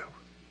for you.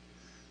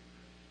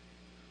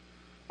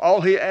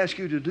 All He asks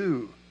you to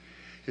do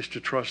is to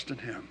trust in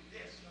Him.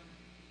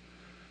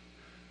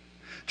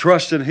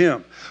 Trust in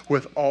Him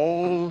with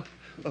all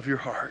of your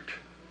heart.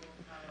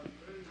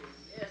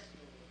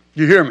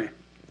 You hear me?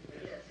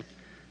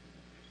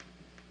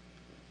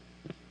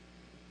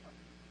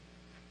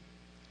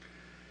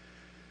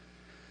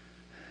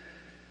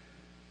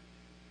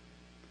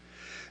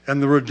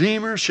 And the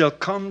Redeemer shall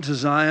come to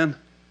Zion.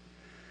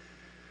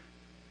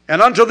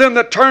 And unto them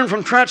that turn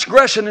from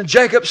transgression in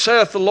Jacob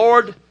saith the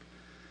Lord,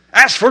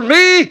 as for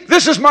me,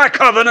 this is my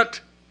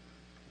covenant.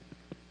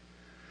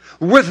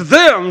 With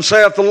them,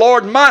 saith the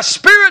Lord, my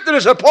spirit that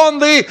is upon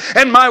thee,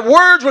 and my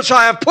words which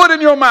I have put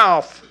in your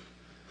mouth,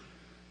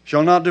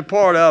 shall not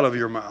depart out of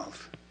your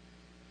mouth,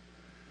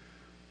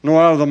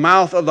 nor out of the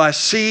mouth of thy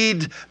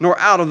seed, nor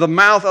out of the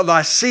mouth of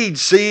thy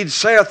seed's seed,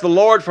 saith the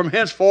Lord, from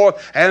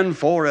henceforth and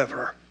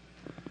forever.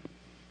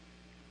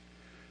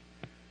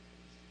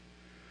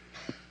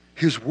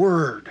 His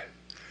word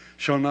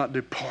shall not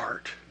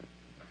depart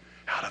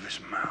out of His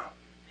mouth.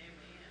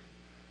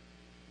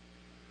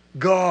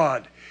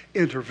 God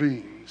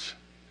intervenes.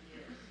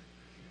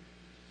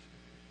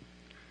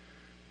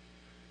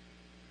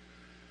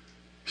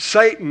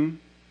 Satan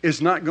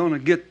is not going to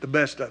get the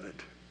best of it.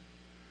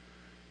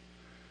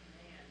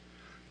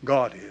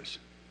 God is.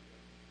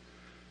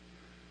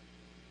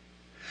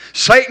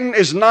 Satan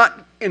is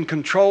not in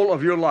control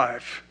of your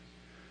life.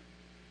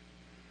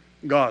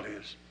 God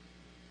is.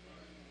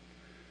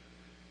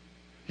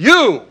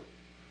 You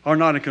are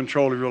not in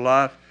control of your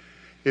life.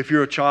 If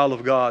you're a child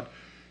of God,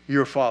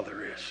 your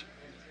Father is.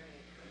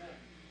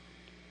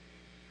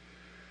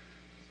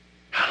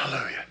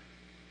 Hallelujah.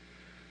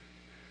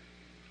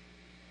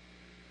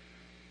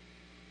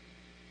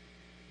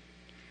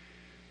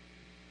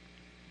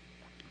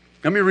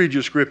 Let me read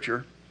you a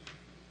scripture.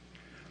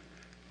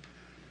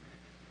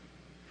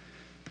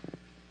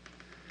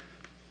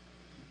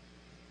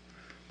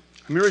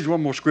 Let me read you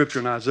one more scripture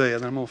in Isaiah,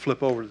 then I'm going to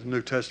flip over to the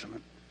New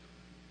Testament.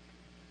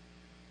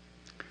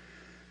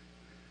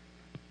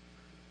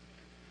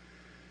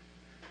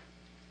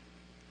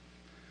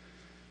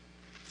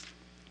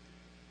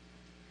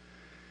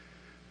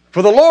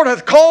 For the Lord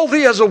hath called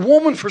thee as a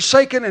woman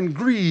forsaken and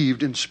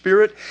grieved in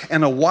spirit,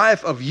 and a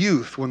wife of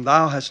youth when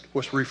thou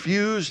wast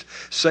refused,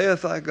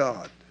 saith thy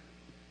God.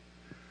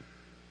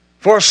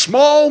 For a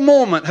small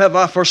moment have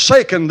I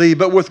forsaken thee,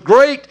 but with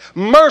great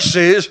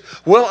mercies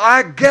will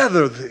I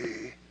gather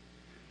thee.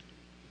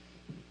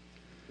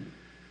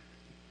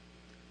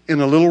 In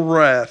a little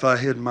wrath I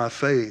hid my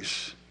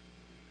face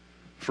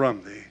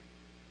from thee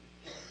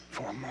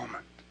for a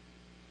moment.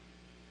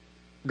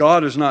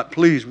 God is not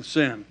pleased with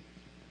sin.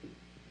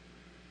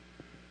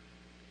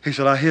 He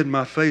said, I hid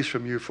my face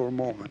from you for a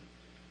moment.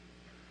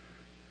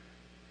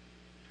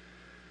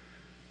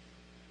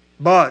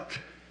 But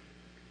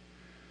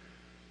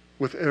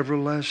with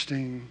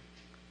everlasting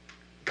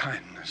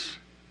kindness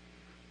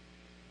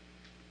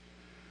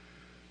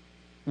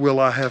will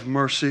I have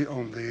mercy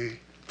on thee,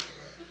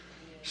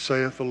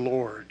 saith the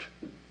Lord,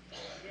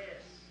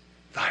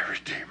 thy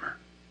Redeemer.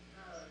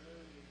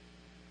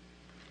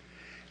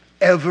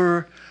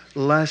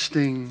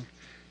 Everlasting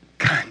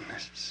kindness.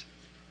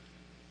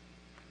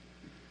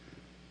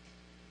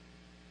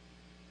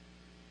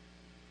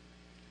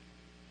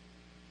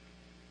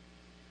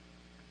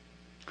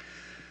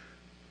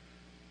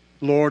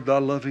 Lord, thy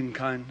loving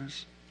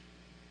kindness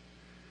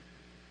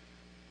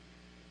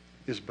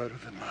is better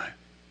than life.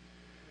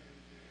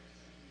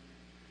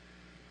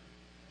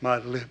 My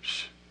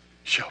lips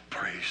shall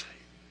praise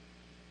thee.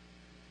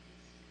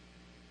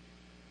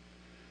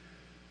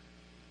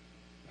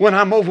 When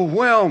I'm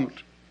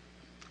overwhelmed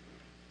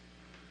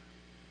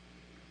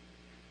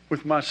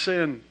with my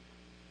sin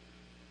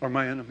or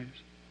my enemies,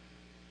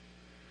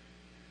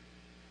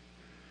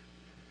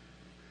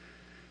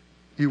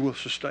 you will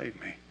sustain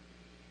me.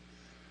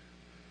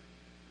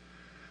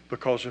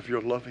 Because of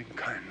your loving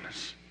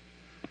kindness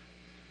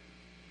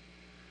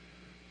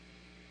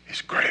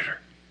is greater.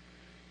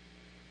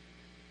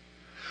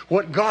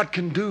 What God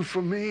can do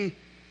for me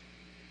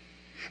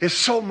is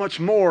so much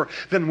more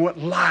than what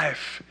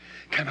life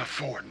can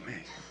afford me.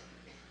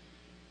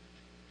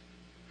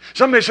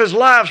 Somebody says,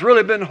 life's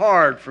really been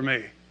hard for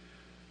me.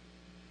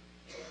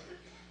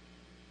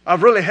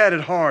 I've really had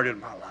it hard in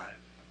my life.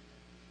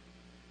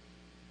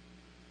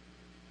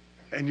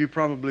 And you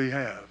probably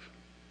have.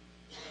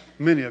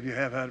 Many of you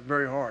have had it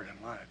very hard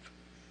in life.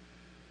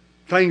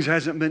 Things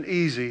hasn't been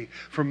easy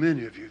for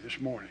many of you this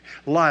morning.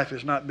 Life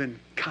has not been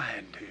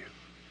kind to you.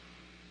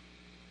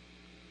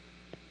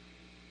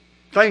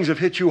 Things have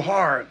hit you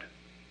hard.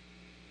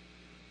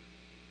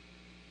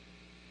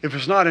 If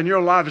it's not in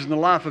your life, it's in the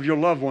life of your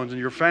loved ones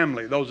and your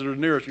family, those that are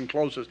nearest and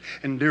closest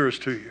and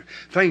dearest to you.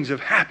 Things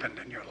have happened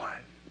in your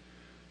life.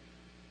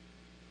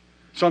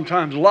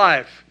 Sometimes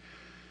life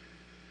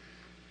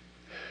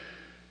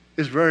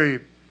is very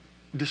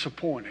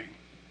disappointing.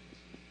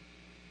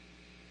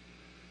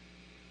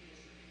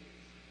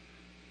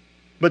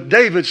 But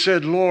David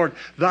said, Lord,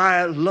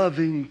 thy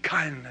loving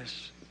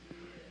kindness.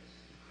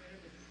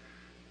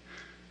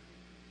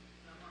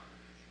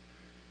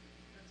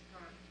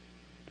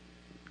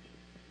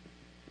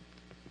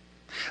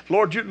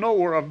 Lord, you know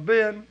where I've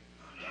been.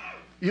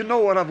 You know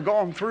what I've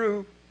gone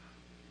through.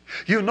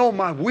 You know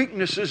my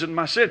weaknesses and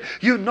my sin.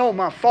 You know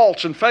my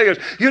faults and failures.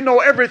 You know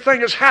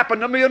everything that's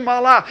happened to me in my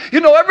life. You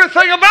know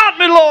everything about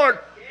me, Lord.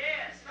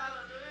 Yes,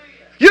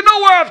 hallelujah. You know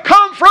where I've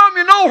come from.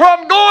 You know where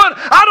I'm going.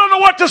 I don't know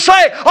what to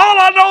say. All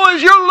I know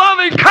is your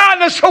loving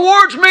kindness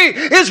towards me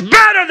is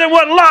better than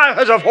what life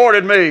has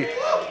afforded me.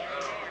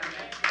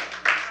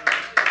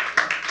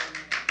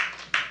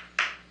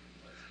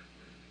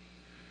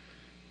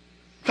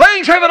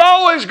 Things haven't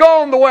always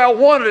gone the way I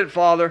wanted it,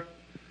 Father.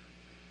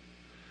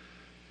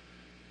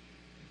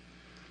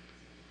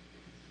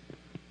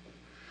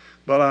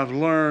 But I've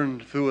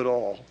learned through it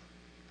all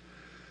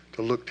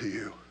to look to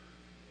you.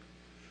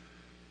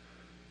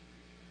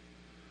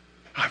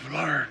 I've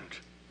learned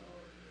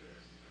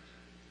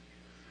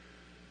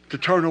to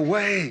turn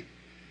away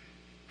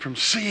from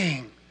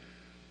seeing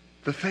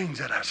the things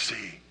that I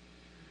see,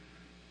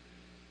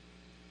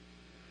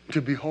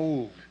 to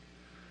behold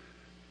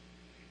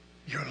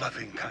your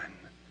loving kindness.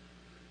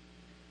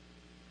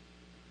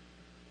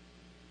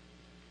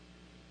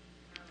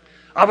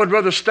 I would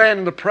rather stand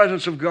in the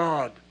presence of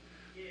God,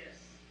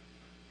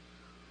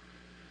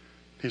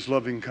 His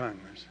loving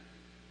kindness.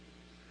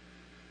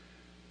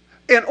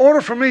 In order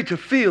for me to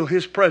feel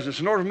His presence,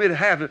 in order for me to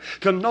have it,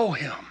 to know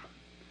Him,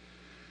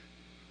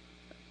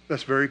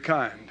 that's very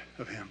kind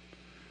of Him.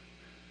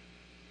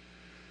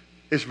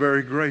 It's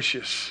very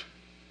gracious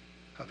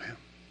of Him.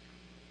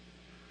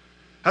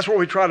 That's what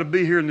we try to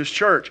be here in this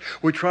church.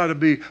 We try to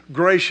be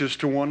gracious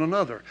to one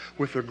another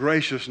with the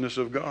graciousness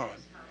of God.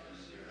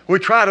 We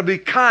try to be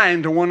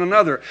kind to one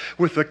another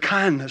with the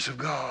kindness of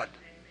God.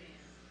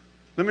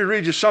 Let me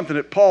read you something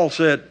that Paul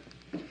said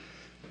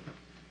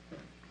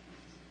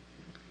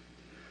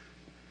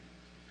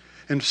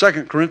in 2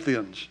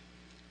 Corinthians,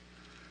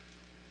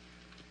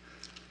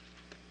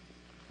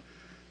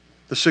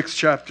 the 6th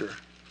chapter.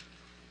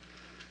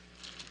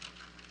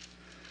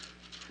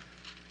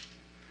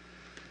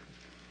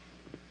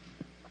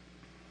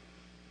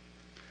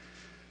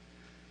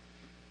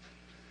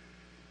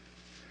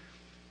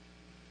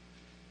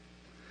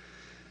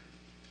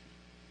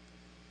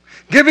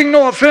 Giving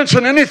no offense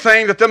in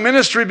anything, that the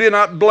ministry be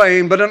not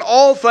blamed, but in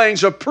all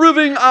things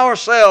approving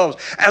ourselves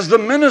as the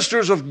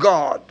ministers of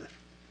God,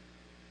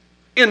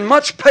 in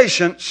much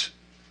patience,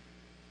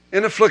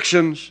 in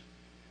afflictions,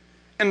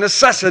 in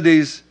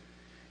necessities,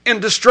 in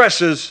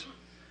distresses,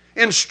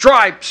 in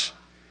stripes,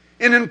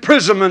 in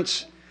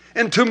imprisonments,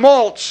 in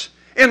tumults,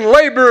 in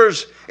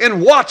labors,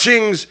 in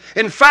watchings,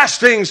 in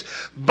fastings,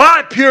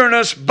 by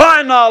pureness,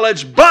 by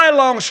knowledge, by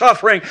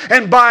long-suffering,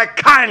 and by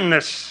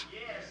kindness.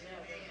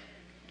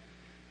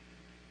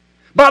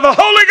 By the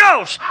Holy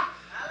Ghost,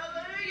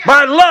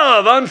 by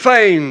love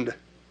unfeigned,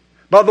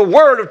 by the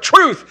word of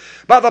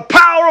truth, by the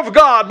power of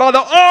God, by the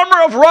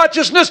armor of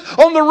righteousness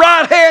on the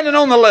right hand and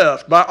on the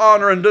left, by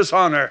honor and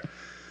dishonor,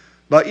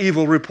 by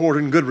evil report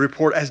and good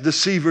report, as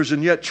deceivers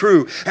and yet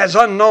true, as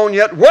unknown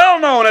yet well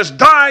known, as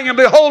dying and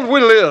behold we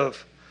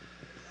live,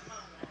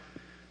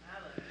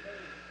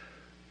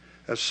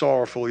 as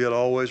sorrowful yet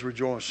always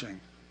rejoicing.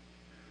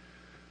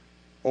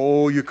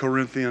 Oh, you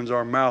Corinthians,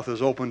 our mouth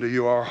is open to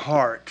you, our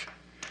heart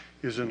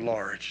is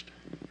enlarged.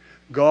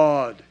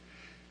 God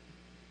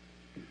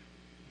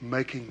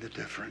making the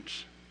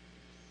difference.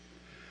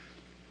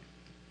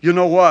 You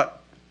know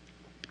what?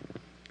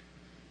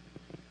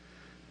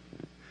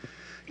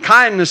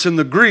 Kindness in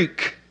the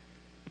Greek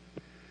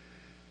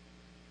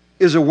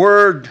is a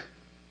word,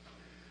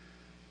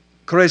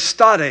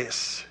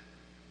 Christades.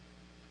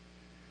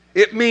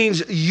 It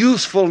means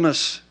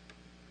usefulness.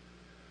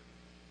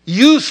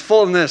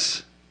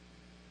 Usefulness.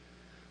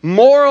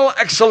 Moral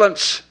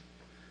excellence.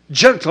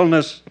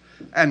 Gentleness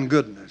and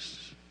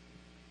goodness.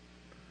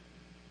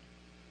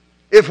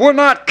 If we're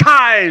not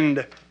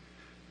kind,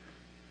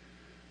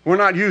 we're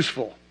not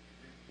useful.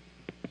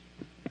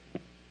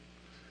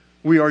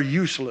 we are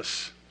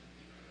useless.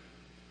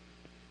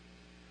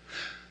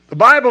 The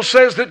Bible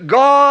says that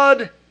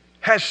God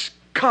has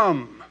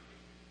come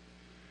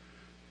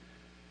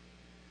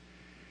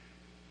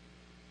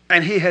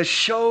and He has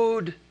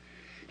showed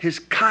His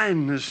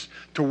kindness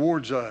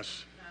towards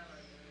us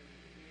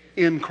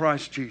in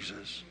Christ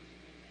Jesus.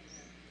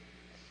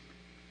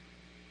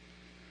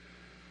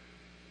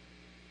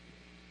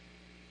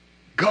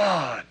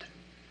 God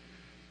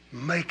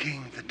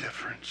making the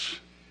difference.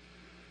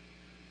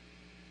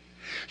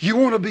 You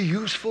want to be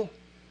useful?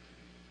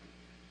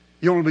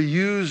 You want to be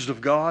used of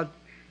God?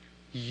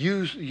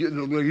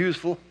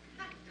 Useful?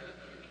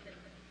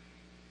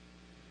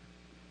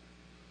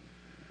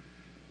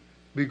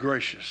 Be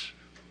gracious.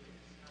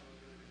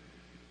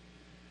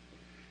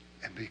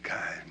 And be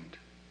kind.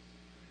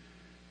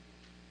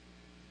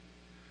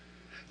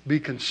 Be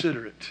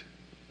considerate.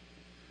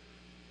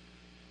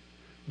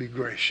 Be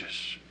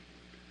gracious.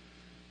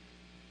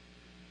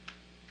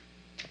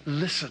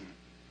 Listen.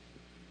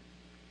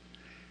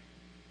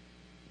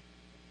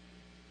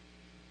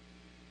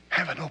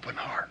 Have an open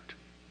heart.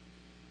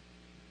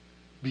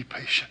 Be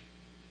patient.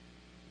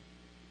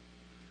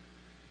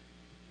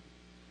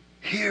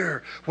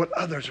 Hear what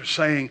others are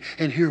saying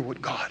and hear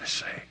what God is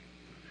saying.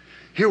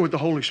 Hear what the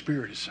Holy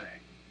Spirit is saying.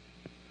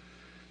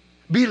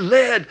 Be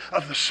led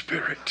of the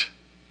Spirit.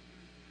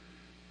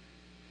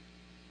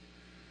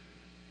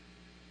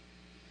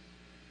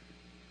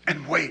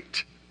 And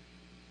wait.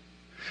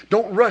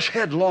 Don't rush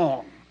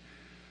headlong,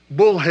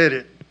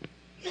 bullheaded,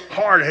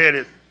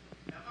 hard-headed,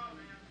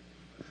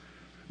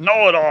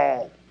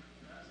 know-it-all.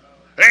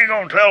 Ain't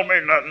gonna tell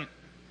me nothing.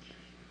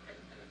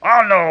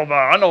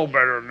 I know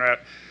better than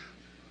that.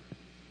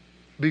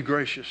 Be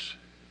gracious.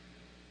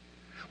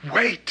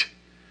 Wait.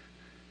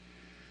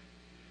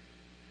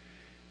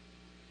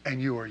 And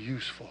you are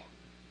useful.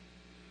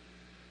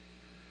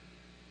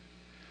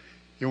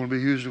 You want to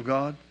be used of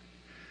God?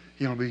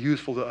 You want to be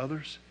useful to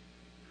others?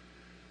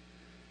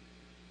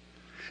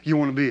 You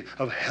want to be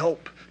of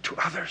help to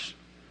others?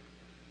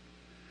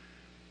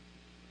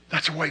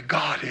 That's the way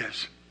God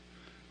is.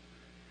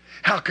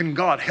 How can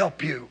God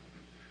help you?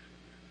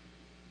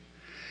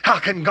 How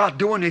can God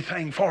do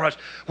anything for us?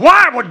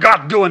 Why would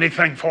God do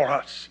anything for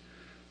us?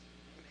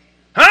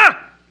 Huh?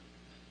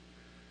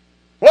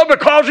 Well,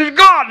 because He's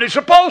God and He's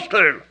supposed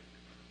to.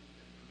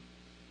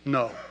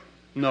 No.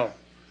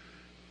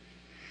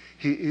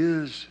 He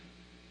is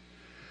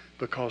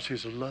because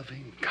His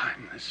loving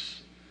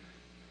kindness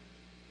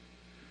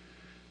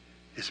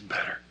is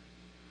better.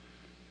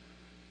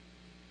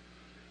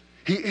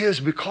 He is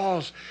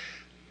because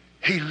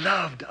He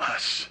loved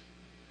us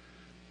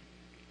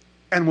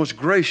and was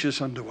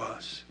gracious unto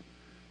us.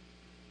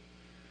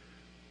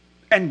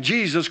 And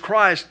Jesus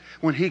Christ,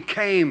 when He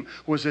came,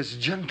 was as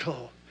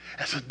gentle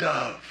as a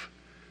dove.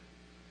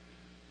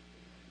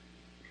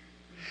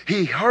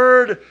 He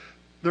heard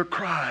their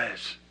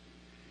cries.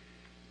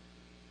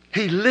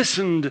 He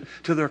listened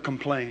to their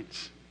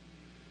complaints.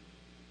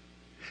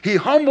 He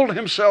humbled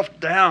Himself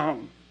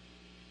down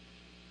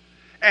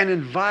and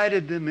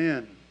invited them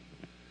in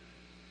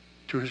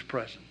to His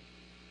presence.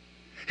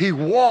 He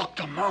walked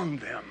among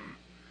them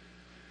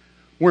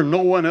where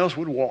no one else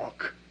would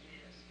walk.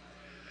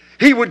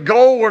 He would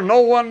go where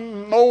no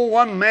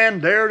one man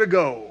dare to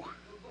go.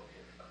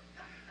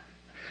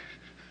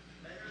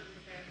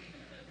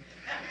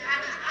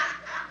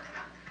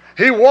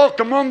 He walked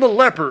among the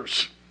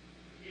lepers.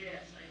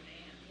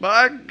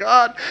 My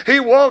God, He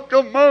walked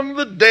among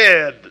the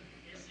dead.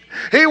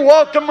 He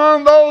walked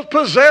among those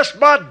possessed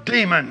by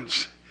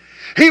demons.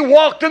 He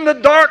walked in the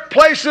dark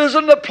places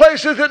and the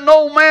places that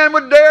no man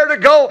would dare to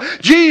go.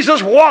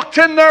 Jesus walked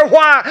in there.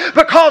 Why?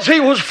 Because He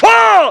was full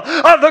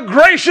of the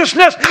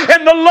graciousness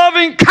and the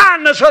loving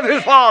kindness of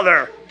His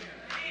Father.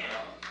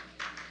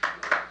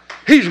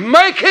 He's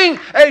making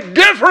a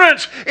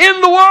difference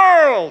in the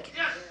world.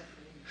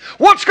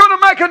 What's going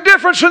to make a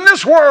difference in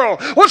this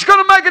world? What's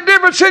going to make a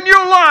difference in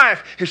your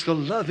life? It's the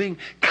loving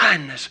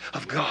kindness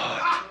of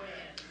God.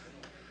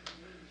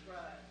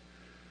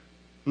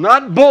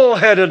 Not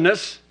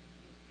bullheadedness.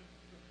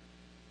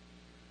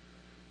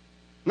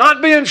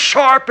 Not being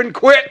sharp and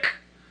quick.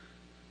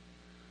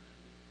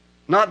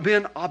 Not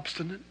being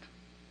obstinate.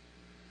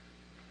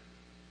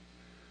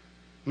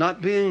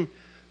 Not being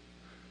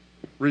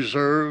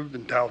reserved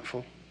and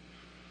doubtful.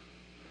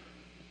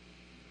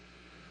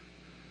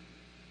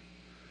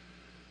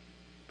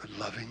 But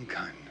loving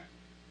kindness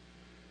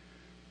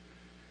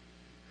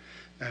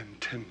and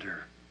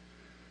tender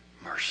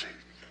mercy.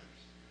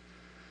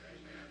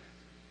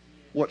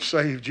 What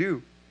saved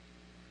you?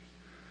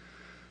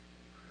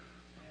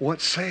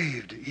 What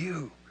saved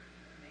you?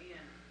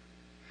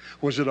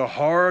 Was it a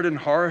hard and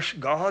harsh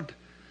God?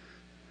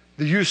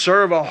 Do you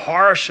serve a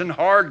harsh and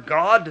hard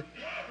God?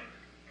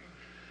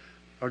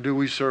 Or do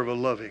we serve a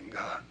loving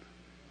God?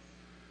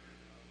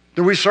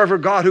 Do we serve a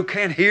God who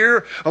can't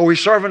hear? Are we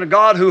serving a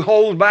God who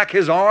holds back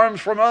His arms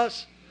from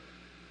us?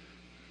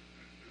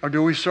 Or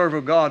do we serve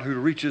a God who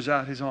reaches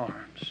out His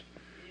arms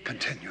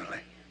continually?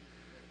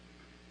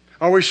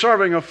 Are we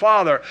serving a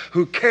Father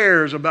who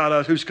cares about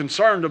us, who's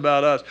concerned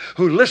about us,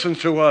 who listens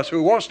to us,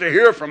 who wants to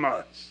hear from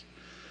us?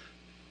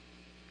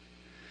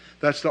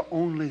 That's the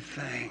only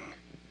thing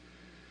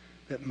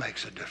that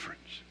makes a difference.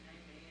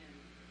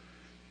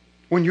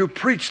 When you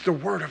preach the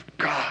Word of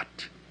God,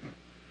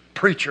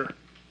 preacher,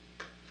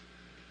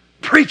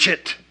 preach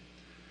it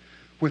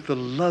with the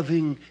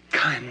loving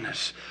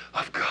kindness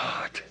of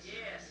God.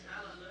 Yes,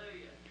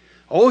 hallelujah.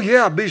 Oh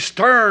yeah, be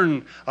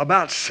stern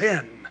about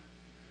sin.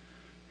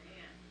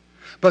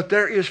 But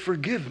there is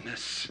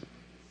forgiveness.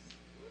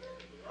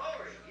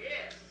 Glory,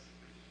 yes.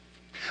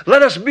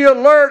 Let us be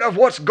alert of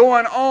what's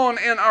going on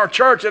in our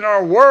church and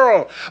our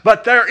world.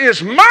 But there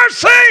is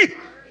mercy.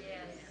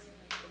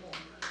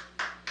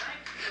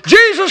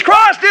 Jesus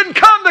Christ didn't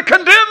come to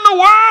condemn the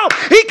world.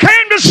 He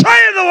came to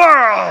save the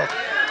world.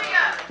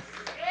 Hallelujah.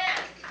 Yes.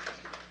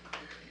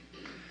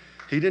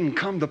 He didn't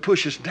come to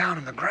push us down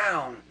in the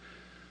ground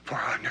for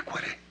our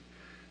iniquity.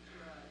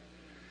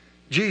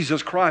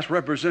 Jesus Christ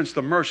represents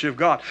the mercy of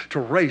God to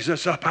raise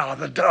us up out of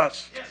the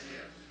dust. Yes.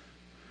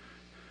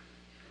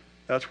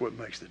 That's what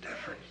makes the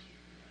difference.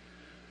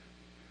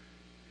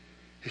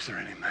 Is there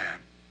any man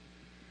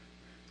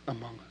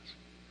among us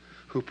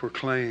who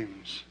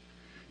proclaims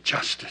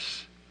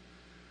justice?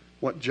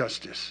 What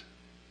justice?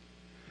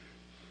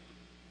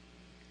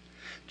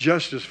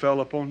 Justice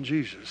fell upon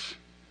Jesus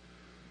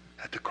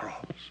at the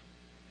cross.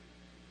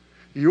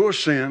 Your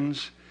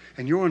sins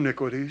and your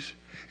iniquities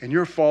and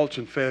your faults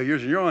and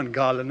failures and your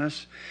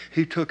ungodliness,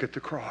 He took at the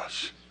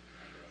cross.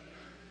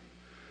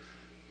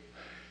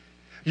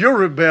 Your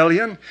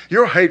rebellion,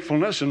 your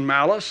hatefulness and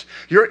malice,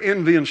 your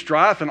envy and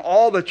strife, and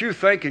all that you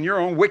think in your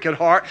own wicked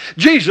heart,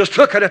 Jesus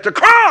took it at the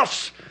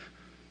cross.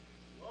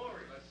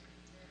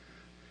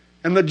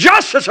 And the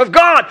justice of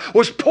God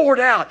was poured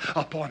out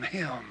upon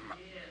Him,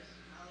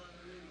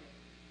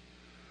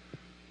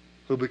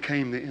 who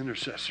became the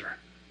intercessor.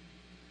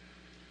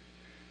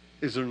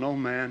 Is there no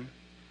man?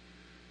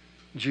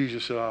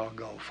 Jesus said, I'll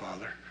go,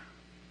 Father.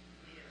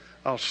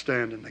 I'll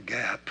stand in the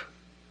gap.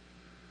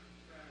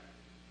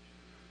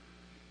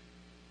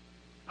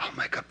 I'll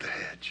make up the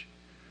hedge.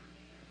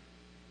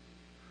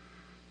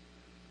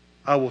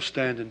 I will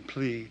stand and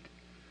plead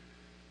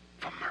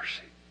for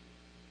mercy.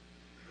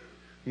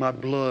 My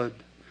blood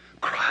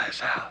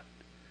cries out.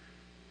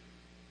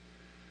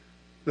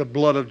 The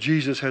blood of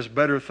Jesus has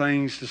better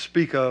things to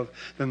speak of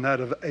than that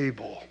of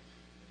Abel.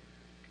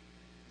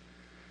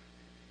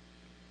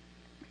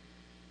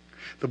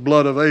 The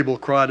blood of Abel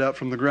cried out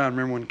from the ground.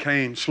 Remember when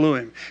Cain slew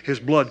him? His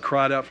blood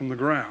cried out from the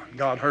ground.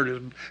 God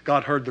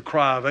heard the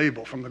cry of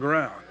Abel from the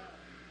ground.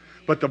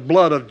 But the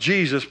blood of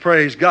Jesus,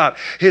 praise God,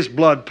 His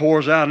blood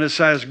pours out and it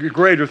says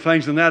greater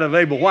things than that of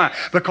Abel. Why?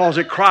 Because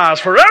it cries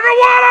for every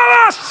one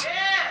of us.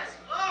 Yes,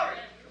 glory.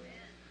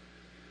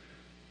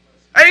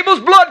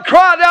 Abel's blood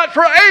cried out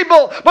for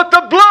Abel, but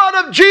the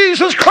blood of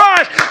Jesus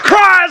Christ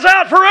cries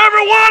out for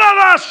every one of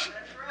us.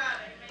 That's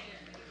right,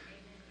 amen.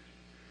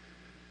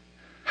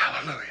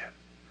 Hallelujah.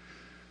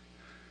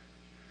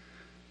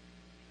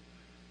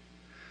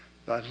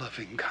 Thy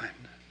loving kindness.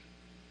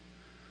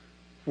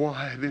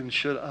 Why then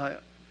should I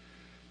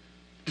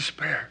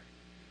despair?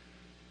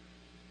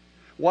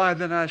 Why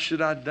then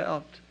should I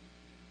doubt?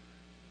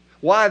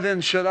 Why then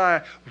should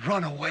I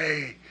run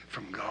away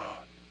from God?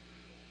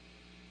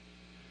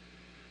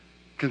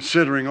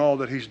 Considering all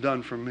that He's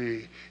done for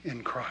me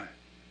in Christ.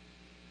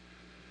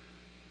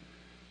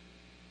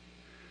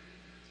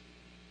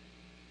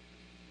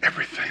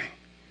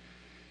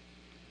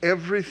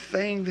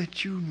 Everything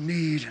that you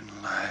need in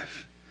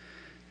life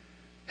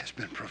has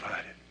been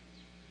provided.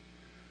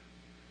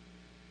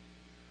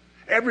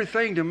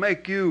 Everything to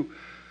make you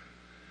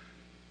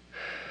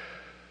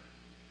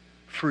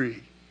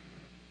free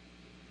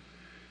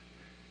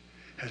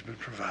has been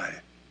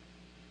provided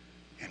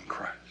in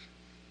Christ.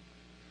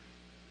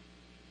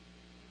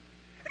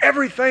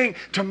 Everything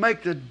to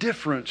make the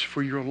difference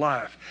for your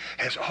life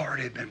has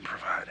already been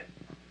provided.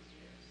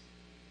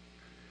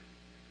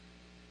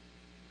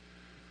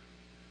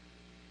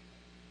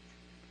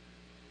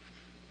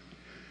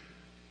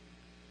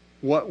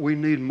 What we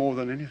need more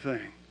than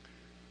anything.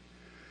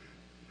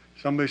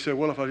 Somebody said,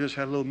 well, if I just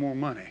had a little more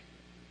money.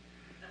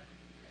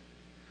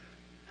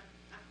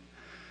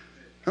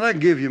 And I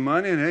can give you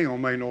money and it ain't going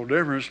to make no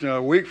difference. Now,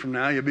 a week from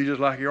now, you'll be just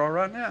like you are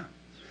right now.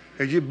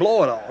 Because you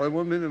blow it all. It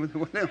won't be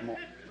more.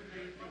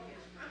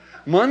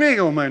 Money ain't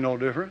going to make no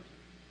difference.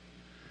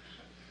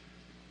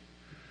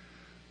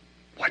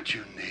 What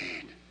you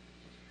need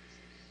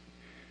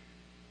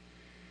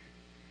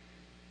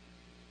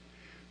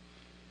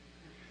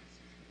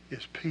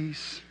is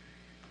peace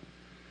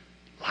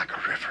like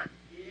a river.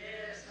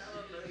 Yes,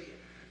 hallelujah.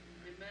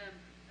 Amen.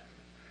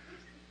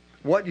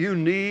 What you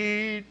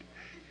need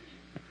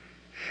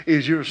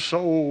is your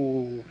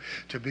soul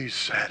to be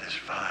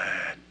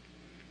satisfied.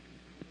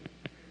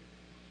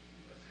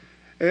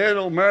 It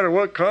don't matter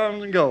what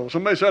comes and goes.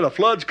 Somebody said a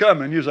flood's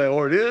coming. You say,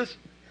 oh, it is?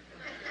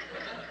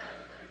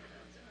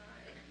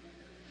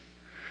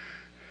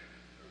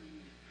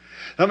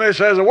 Somebody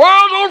says the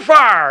world's on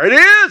fire. It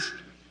is?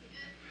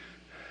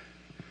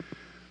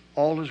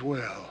 all is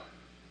well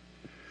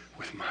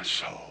with my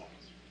soul.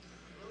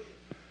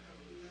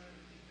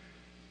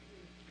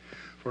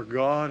 For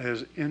God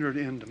has entered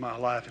into my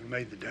life and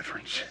made the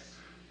difference.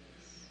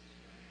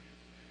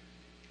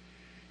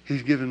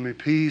 He's given me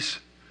peace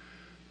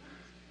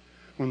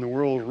when the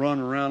world's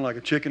running around like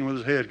a chicken with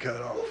his head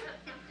cut off.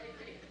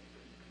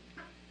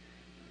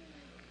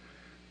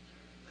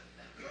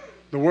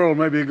 The world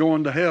may be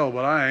going to hell,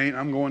 but I ain't.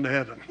 I'm going to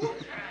heaven.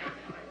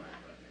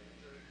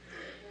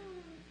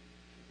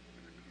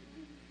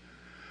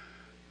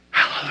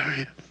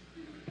 Hallelujah.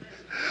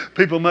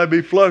 People may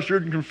be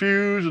flustered and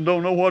confused and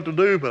don't know what to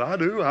do, but I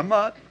do. I'm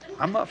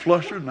not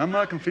flustered and I'm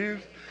not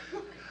confused.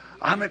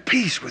 I'm at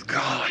peace with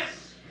God.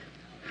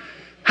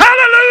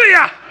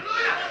 Hallelujah.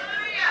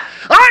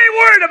 I ain't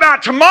worried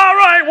about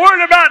tomorrow. I ain't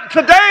worried about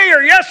today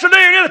or yesterday or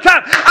any other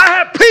time. I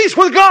have peace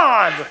with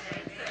God.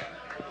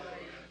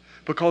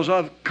 Because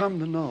I've come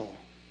to know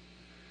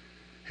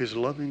His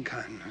loving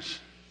kindness.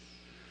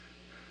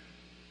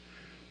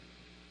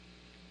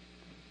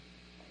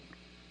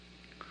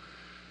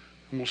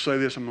 I'm going to say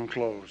this, I'm going to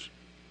close.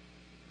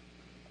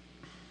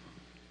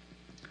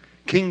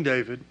 King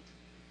David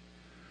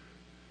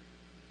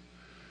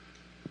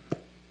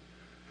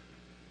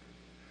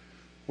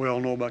we all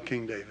know about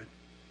King David.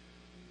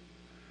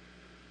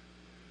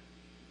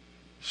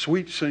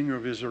 Sweet singer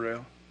of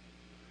Israel,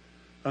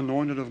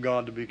 anointed of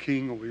God to be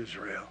king of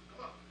Israel.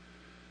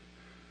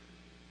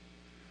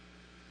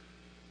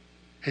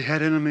 He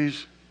had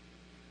enemies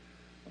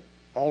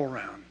all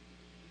around.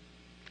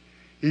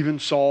 Even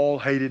Saul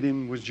hated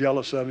him, was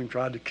jealous of him,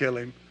 tried to kill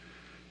him.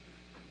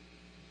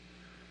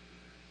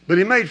 But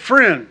he made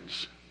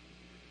friends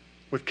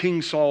with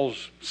King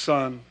Saul's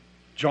son,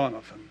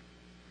 Jonathan.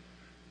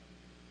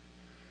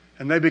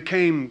 And they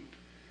became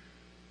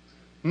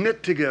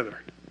knit together.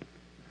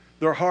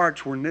 Their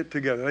hearts were knit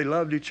together. They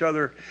loved each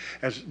other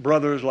as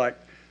brothers like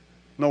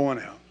no one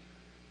else.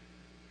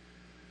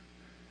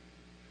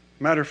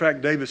 Matter of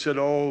fact, David said,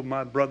 "Oh,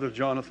 my brother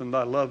Jonathan,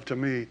 thy love to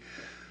me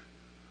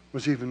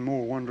was even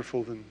more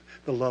wonderful than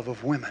the love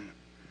of women."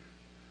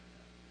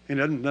 And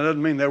that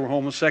doesn't mean they were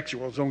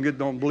homosexuals.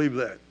 Don't believe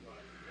that.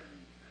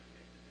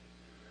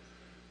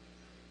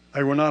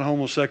 They were not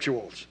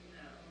homosexuals.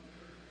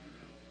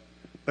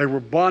 They were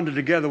bonded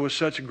together with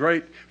such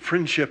great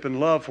friendship and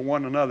love for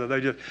one another.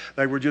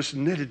 They were just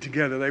knitted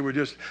together.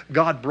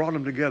 God brought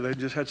them together. They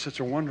just had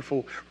such a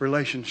wonderful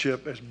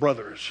relationship as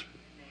brothers.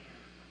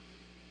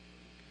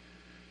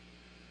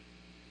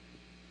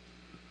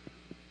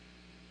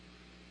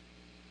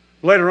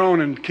 Later on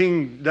in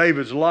King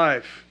David's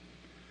life,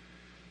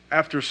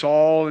 after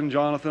Saul and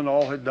Jonathan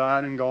all had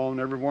died and gone,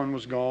 everyone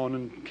was gone,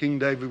 and King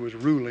David was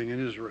ruling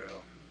in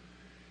Israel.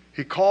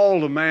 He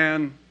called a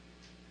man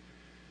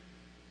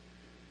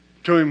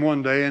to him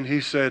one day and he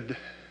said,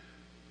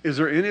 "Is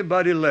there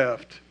anybody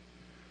left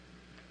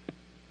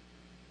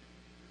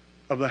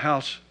of the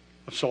house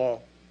of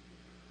Saul?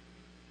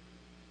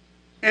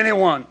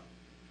 Anyone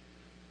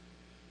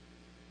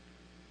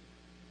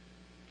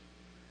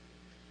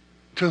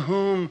to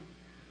whom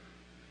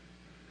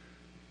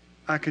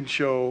I can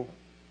show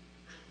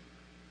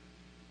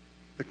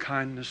the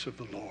kindness of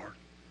the Lord?"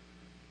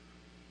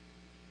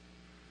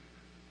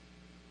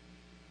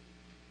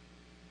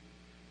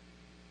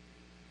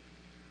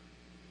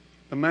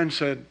 The man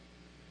said,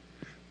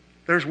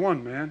 "There's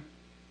one man.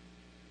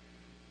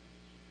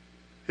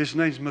 His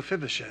name's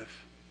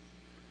Mephibosheth.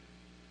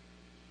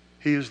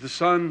 He is the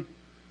son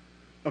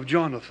of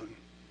Jonathan.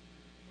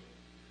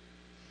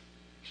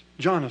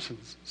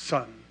 Jonathan's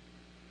son.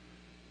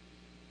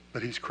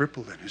 But he's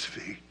crippled in his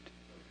feet.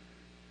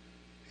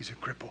 He's a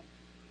cripple."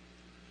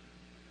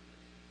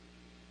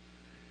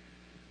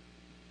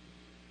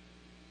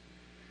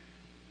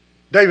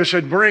 David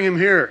said, "Bring him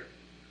here.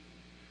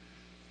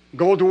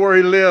 Go to where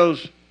he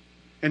lives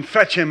and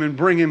fetch him and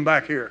bring him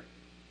back here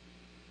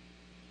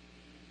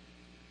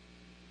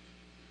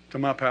to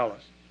my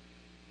palace,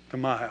 to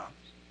my house."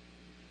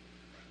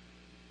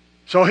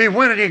 So he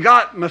went and he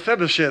got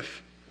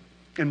Mephibosheth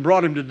and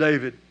brought him to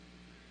David.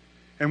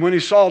 And when he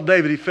saw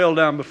David, he fell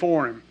down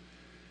before him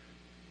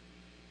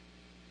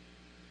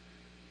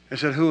and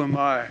said, "Who am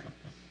I?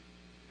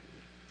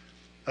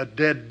 A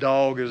dead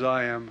dog as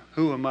I am.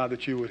 Who am I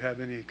that you would have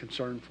any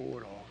concern for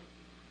at all?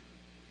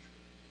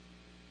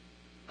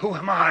 Who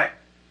am I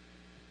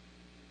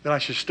that I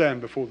should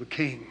stand before the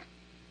king,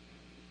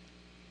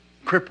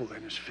 crippled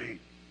in his feet?"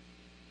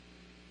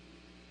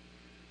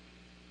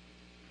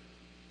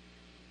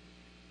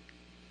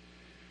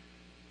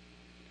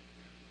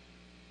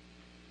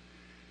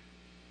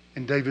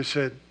 And David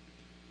said,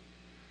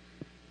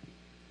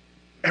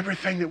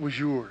 "Everything that was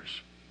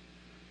yours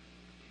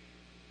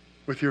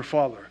with your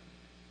father,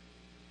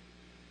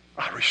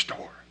 I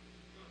restore.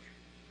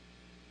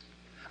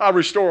 I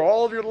restore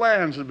all of your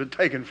lands that have been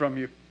taken from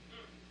you.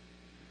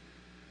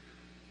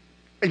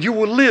 And you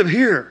will live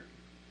here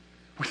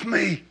with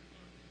me.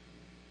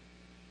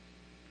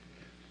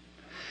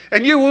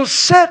 And you will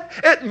sit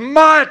at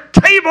my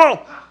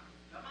table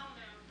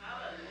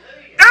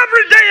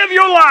Every day of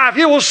your life,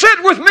 you will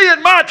sit with me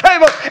at my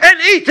table and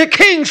eat the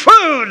king's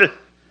food.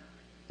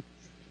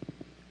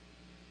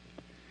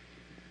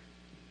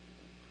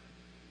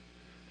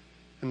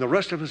 And the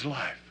rest of his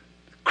life,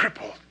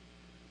 crippled,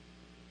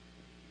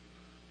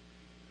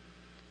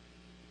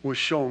 was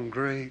shown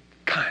great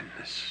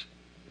kindness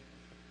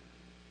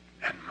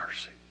and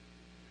mercy.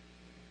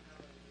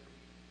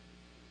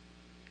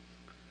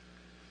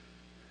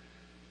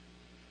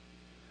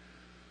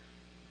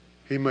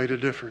 He made a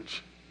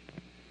difference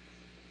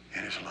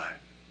in his life.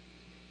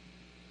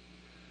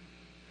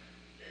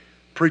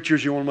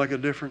 Preachers, you want to make a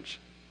difference?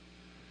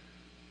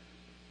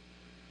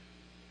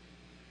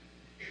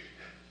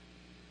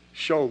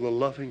 Show the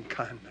loving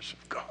kindness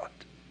of God.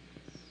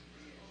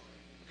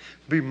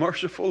 Be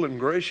merciful and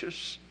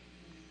gracious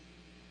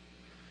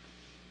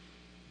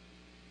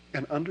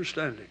and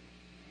understanding.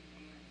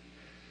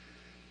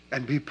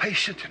 And be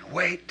patient and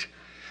wait,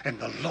 and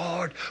the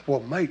Lord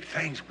will make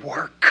things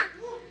work.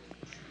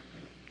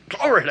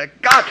 Glory to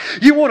God.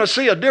 You want to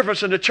see a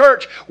difference in the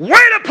church?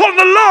 Wait upon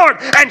the Lord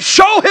and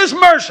show His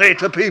mercy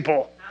to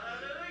people.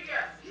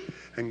 Hallelujah.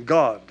 And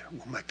God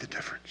will make the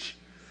difference.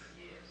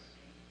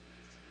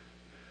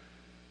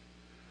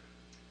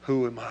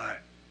 Who am I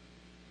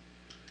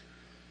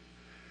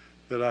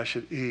that I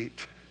should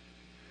eat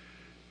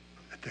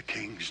at the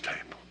king's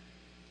table?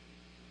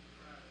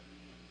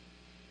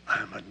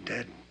 I am a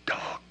dead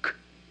dog.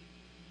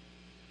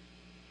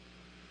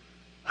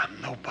 I'm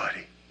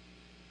nobody.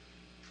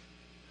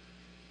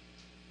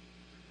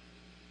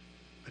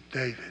 But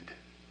David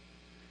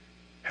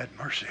had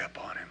mercy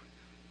upon him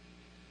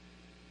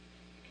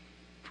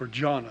for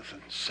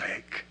Jonathan's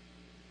sake,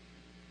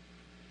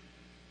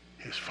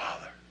 his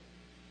father.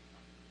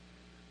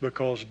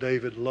 Because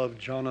David loved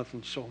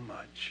Jonathan so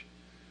much.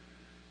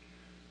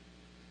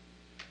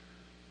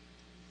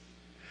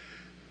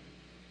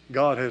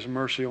 God has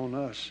mercy on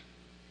us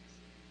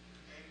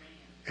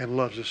and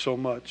loves us so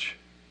much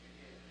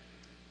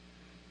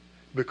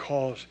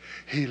because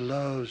He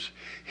loves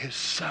His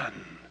Son.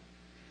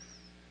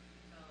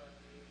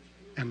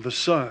 And the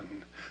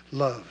Son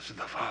loves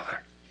the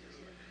Father.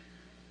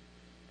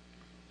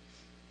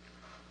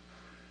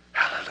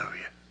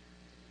 Hallelujah.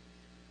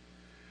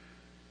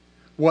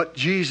 What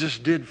Jesus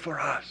did for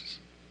us.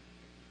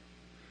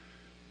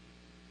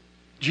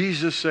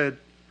 Jesus said,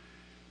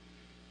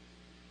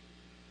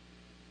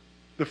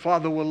 the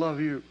Father will love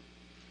you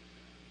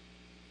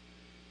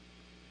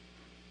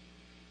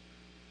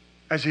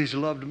as He's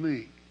loved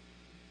me.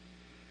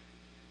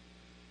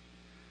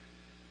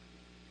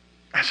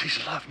 As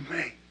He's loved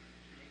me,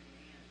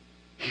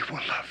 He will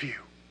love you.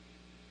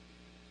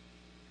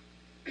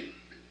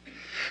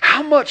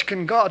 How much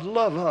can God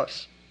love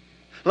us?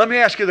 Let me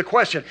ask you the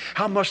question.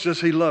 How much does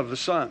He love the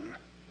Son?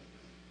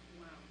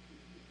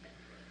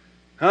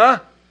 Huh?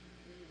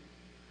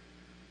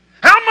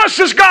 How much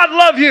does God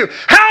love you?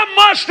 How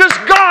much does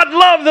God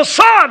love the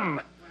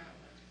Son?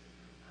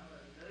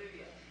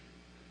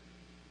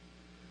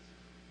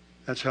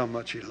 That's how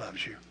much He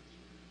loves you.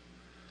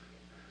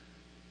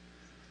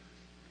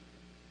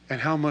 And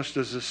how much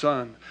does the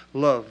Son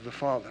love the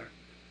Father?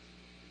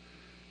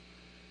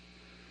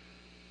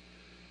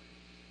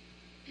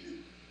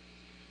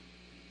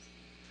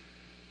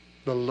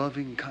 The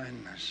loving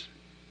kindness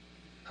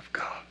of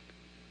God.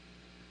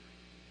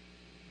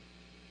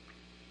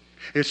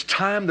 It's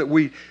time that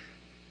we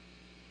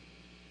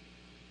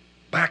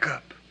back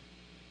up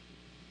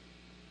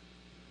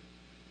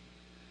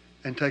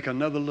and take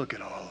another look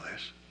at all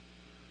this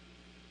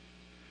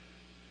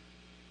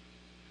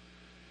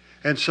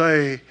and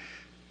say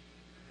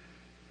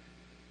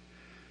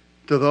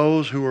to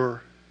those who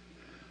are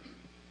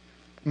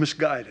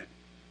misguided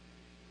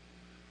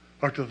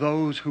or to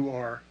those who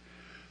are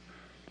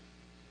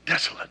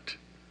desolate,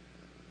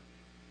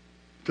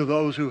 to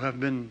those who have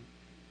been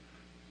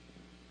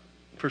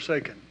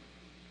forsaken,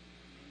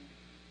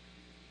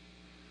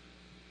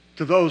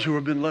 to those who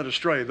have been led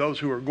astray, those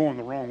who are going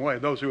the wrong way,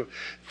 those who are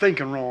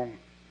thinking wrong,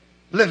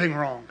 living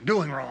wrong,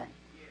 doing wrong.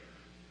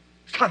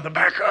 It's time to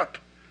back up.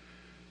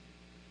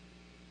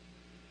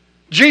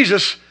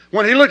 Jesus,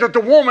 when He looked at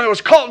the woman that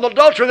was caught in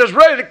adultery that was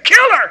ready to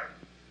kill her,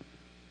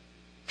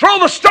 throw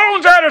the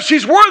stones at her,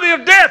 she's worthy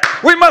of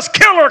death. We must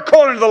kill her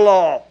according to the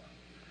law.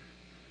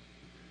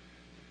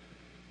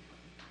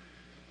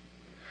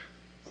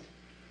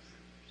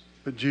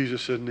 But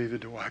Jesus said, neither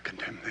do I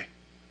condemn thee.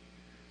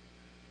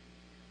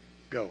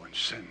 Go and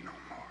sin no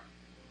more.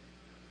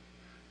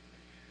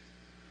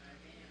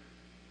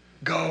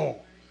 Go.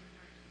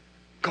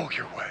 Go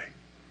your way.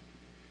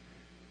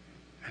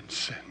 And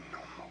sin no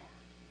more.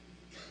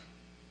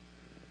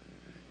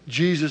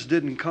 Jesus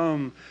didn't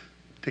come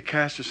to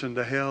cast us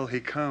into hell. He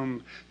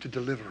come to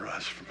deliver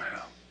us from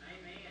hell.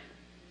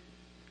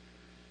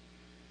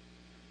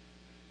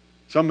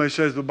 Somebody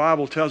says the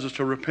Bible tells us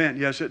to repent.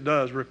 Yes, it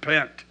does.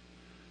 Repent.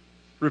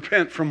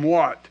 Repent from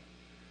what?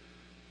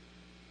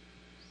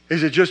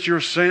 Is it just your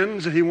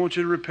sins that He wants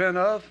you to repent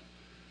of?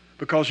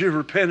 Because you've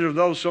repented of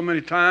those so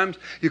many times,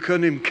 you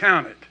couldn't even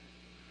count it.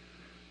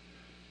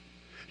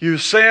 You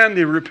sin,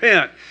 you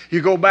repent.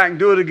 You go back and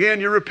do it again,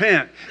 you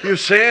repent. You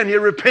sin, you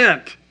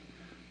repent.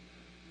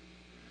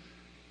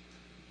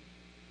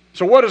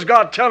 So what does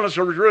God tell us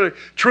to really,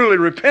 truly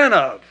repent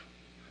of?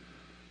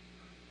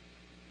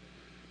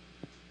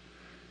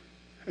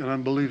 An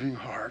unbelieving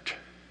heart.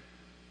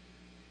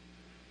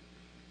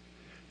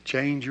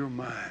 Change your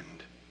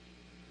mind.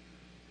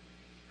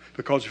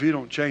 Because if you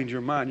don't change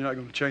your mind, you're not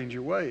going to change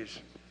your ways.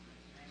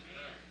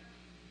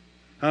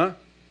 Huh?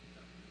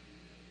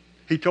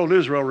 He told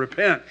Israel,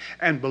 repent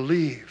and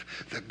believe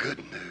the good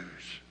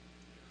news.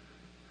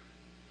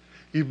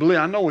 You believe,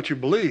 I know what you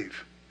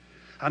believe.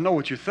 I know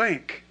what you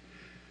think.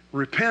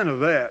 Repent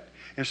of that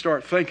and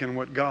start thinking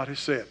what God has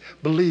said.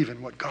 Believe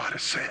in what God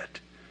has said.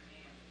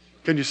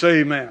 Can you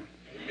say amen?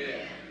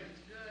 Amen.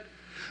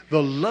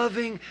 The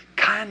loving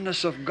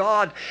kindness of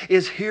God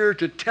is here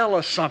to tell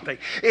us something.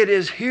 It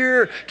is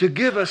here to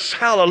give us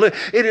hallelujah.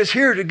 It is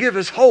here to give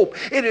us hope.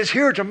 It is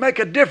here to make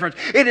a difference.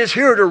 It is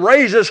here to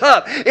raise us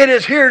up. It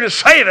is here to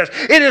save us.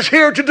 It is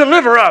here to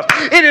deliver us.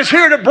 It is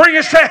here to bring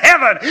us to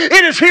heaven.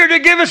 It is here to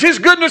give us His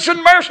goodness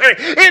and mercy.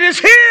 It is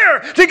here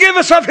to give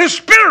us of His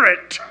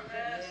Spirit.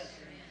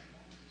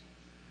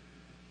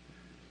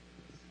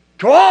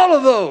 To all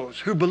of those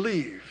who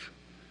believe.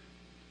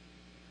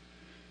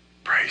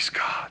 Praise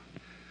God.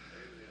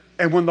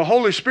 And when the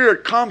Holy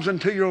Spirit comes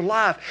into your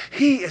life,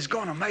 He is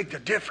going to make the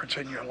difference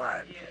in your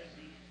life.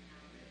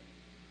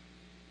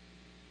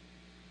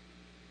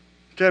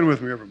 Stand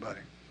with me,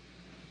 everybody.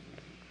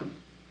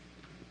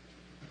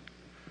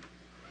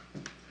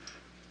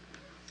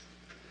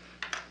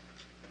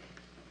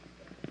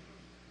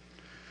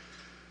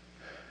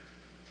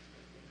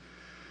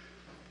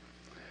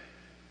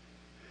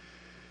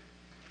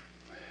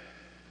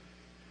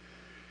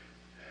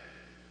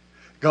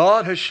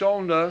 God has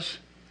shown us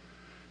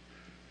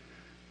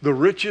the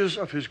riches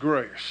of His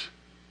grace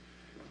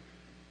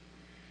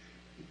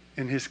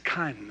and His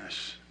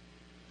kindness.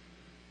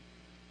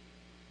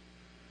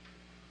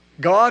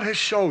 God has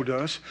showed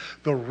us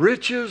the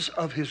riches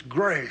of His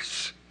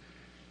grace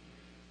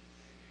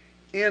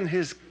in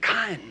His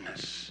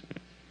kindness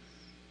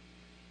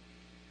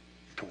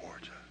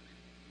towards us.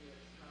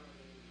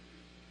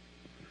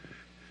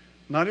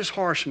 Not His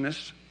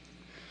harshness,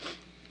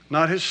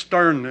 not His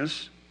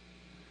sternness,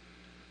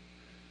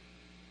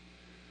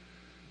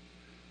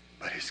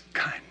 but His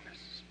kindness.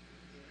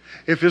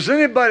 If there's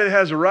anybody that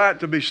has a right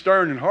to be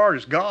stern and hard,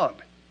 it's God.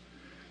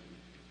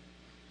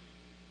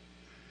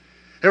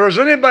 If there's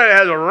anybody that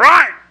has a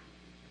right,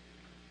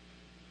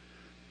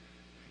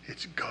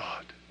 it's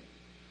God.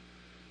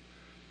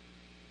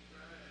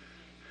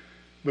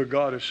 But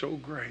God is so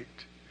great.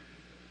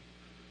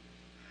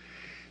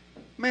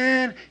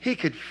 Man, He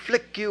could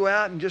flick you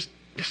out and just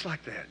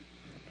like that.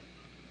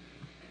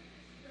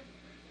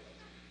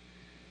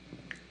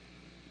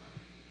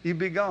 You'd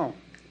be gone.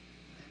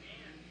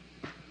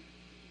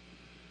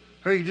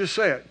 Or He could just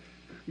say it,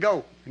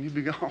 go, and you'd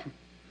be gone.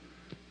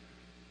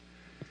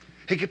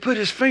 He could put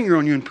His finger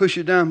on you and push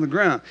you down to the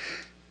ground.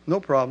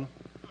 No problem.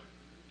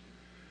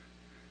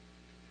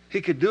 He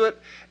could do it,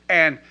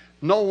 and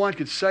no one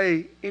could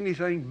say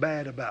anything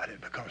bad about it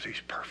because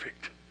He's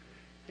perfect.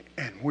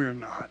 And we're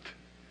not.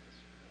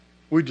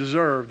 We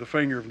deserve the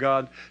finger of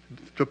God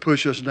to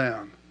push us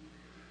down.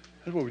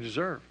 That's what we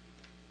deserve.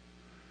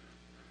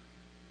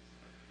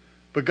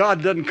 But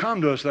God doesn't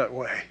come to us that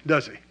way,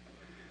 does He?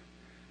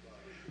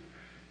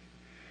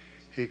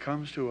 He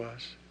comes to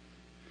us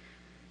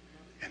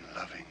in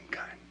loving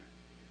kindness.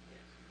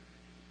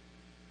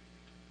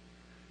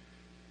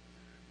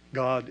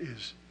 God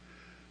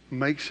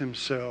makes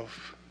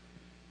Himself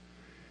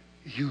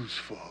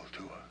useful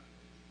to us.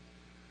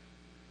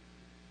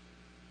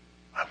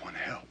 I want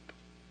to help.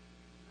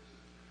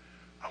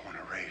 I want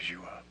to raise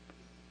you up.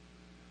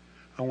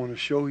 I want to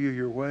show you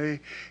your way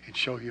and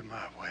show you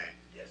my way.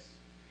 Yes.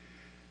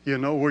 You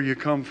know where you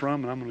come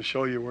from, and I'm going to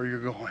show you where you're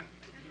going.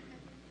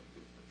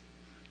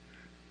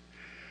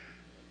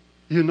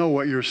 You know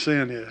what your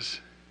sin is.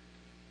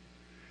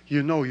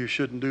 You know you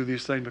shouldn't do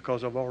these things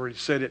because I've already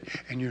said it,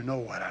 and you know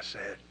what I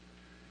said.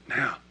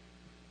 Now,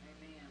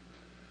 amen.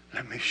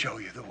 Let me show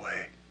you the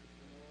way.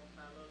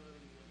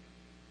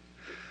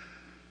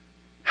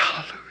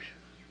 Hallelujah.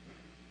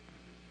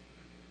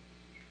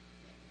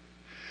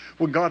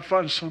 When God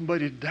finds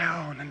somebody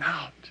down and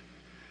out,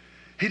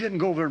 He didn't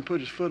go over and put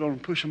His foot on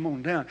and push them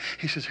on down.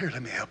 He says, here,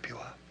 let me help you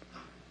up.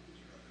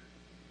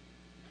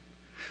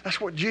 That's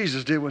what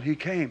Jesus did when He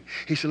came.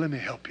 He said, let me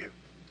help you.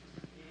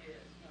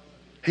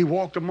 He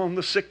walked among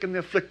the sick and the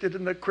afflicted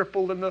and the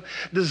crippled and the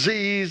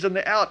diseased and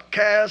the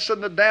outcasts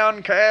and the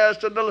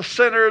downcast and the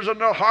sinners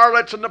and the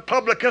harlots and the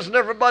publicans and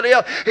everybody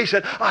else. He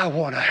said, I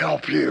want to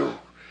help you.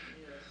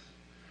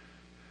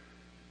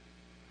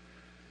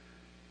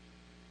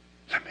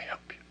 Let me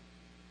help you.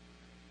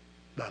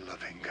 Thy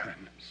loving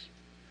kindness.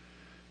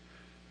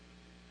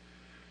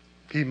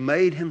 He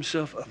made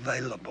Himself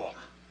available.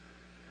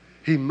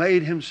 He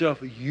made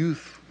Himself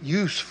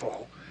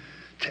useful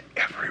to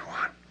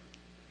everyone.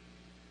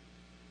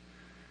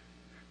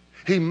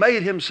 He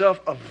made Himself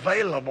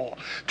available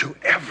to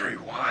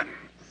everyone.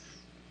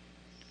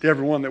 to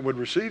everyone that would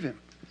receive him.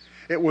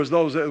 It was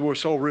those that were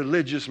so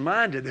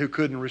religious-minded who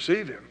couldn't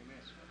receive him.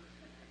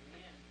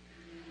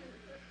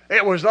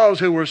 It was those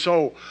who were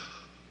so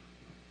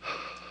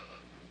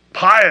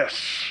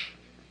pious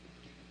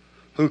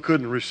who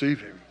couldn't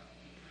receive him.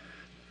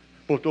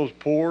 But those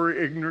poor,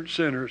 ignorant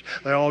sinners,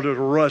 they all just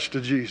rushed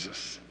to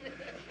Jesus.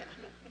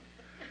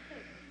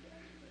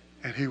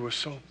 And he was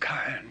so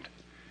kind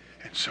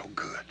and so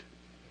good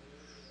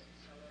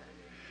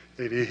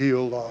that he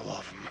healed all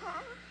of them.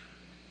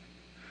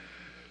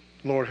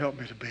 Lord, help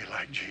me to be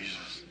like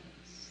Jesus.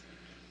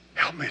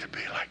 Help me to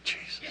be like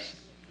Jesus.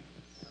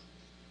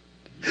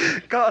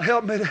 God,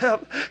 help me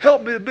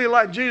to be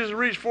like Jesus.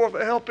 Reach forth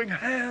a helping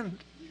hand.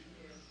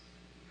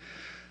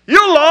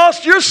 You're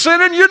lost. You're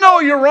sinning. You know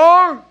you're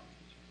wrong.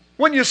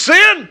 When you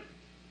sin,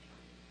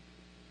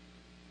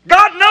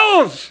 God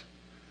knows.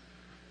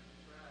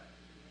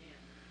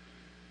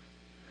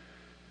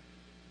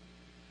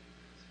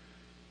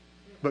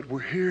 But we're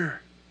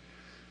here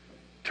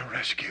to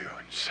rescue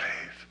and save.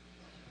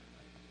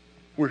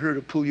 We're here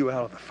to pull you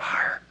out of the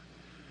fire.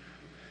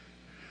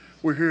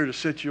 We're here to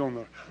set you on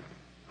the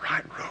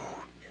right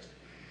road.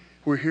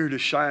 We're here to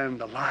shine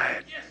the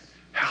light.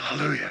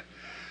 Hallelujah.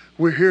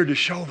 We're here to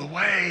show the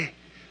way.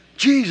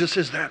 Jesus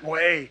is that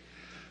way.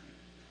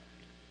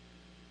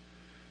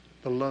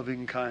 The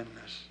loving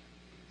kindness.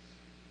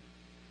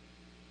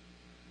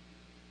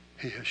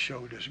 He has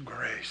showed us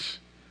grace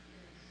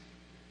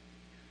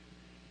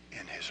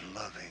in his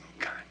loving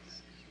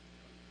kindness.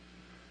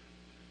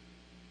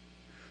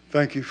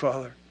 Thank you,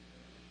 Father,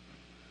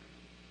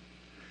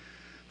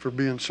 for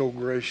being so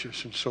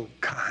gracious and so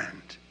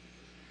kind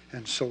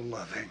and so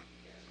loving.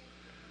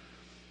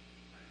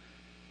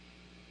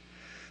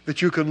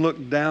 That you can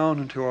look down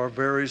into our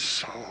very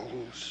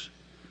souls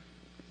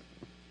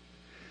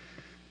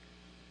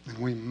and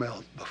we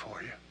melt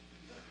before you.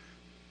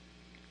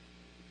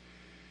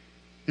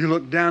 You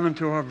look down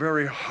into our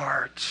very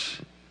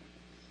hearts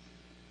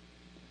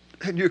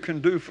and you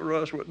can do for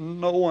us what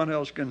no one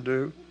else can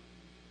do.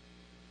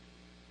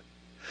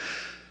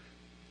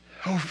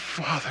 Oh,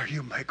 Father,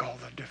 you make all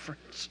the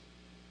difference.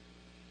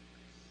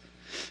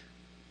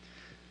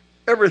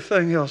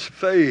 Everything else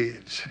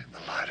fades in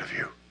the light of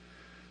you.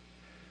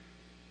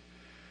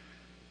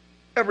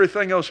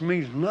 Everything else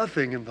means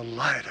nothing in the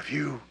light of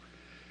you.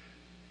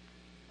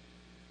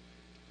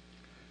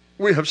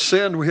 We have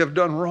sinned. We have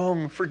done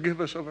wrong.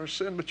 Forgive us of our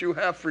sin, but you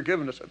have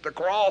forgiven us at the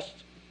cross.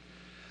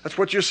 That's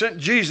what you sent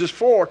Jesus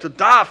for, to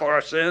die for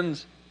our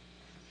sins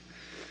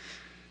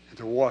and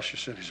to wash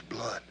us in his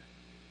blood,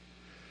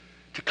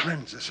 to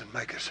cleanse us and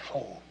make us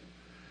whole.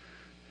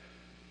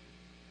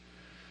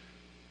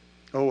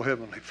 Oh,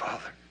 Heavenly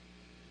Father,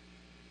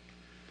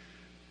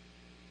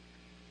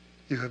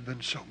 you have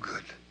been so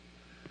good.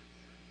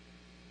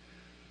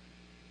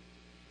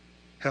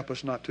 Help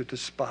us not to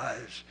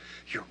despise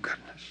your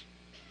goodness.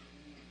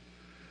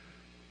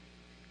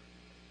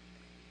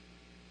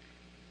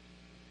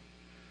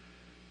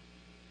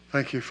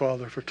 Thank you,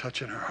 Father, for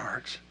touching our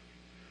hearts,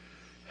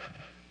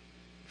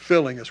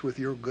 filling us with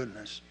your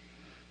goodness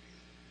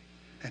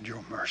and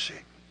your mercy.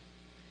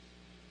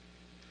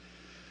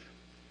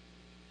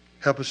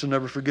 Help us to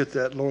never forget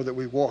that, Lord, that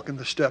we walk in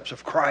the steps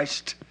of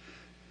Christ,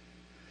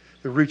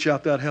 that reach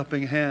out that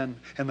helping hand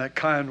and that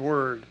kind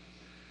word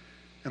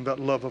and that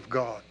love of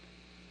God.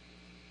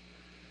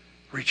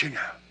 Reaching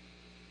out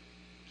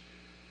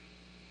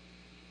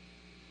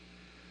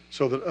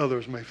so that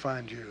others may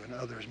find you and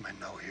others may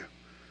know you.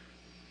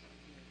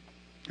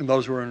 And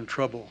those who are in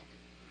trouble,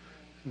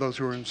 and those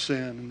who are in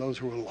sin, and those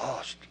who are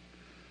lost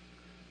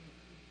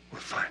will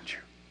find you.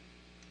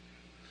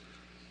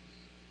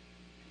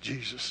 In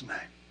Jesus' name.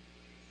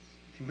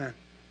 Amen.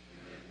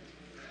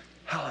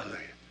 Hallelujah.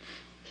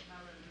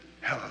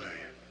 Hallelujah.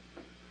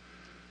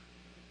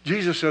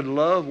 Jesus said,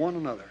 love one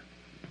another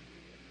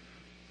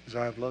as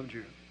I have loved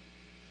you.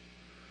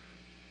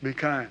 Be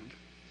kind,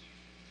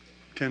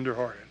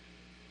 tender-hearted,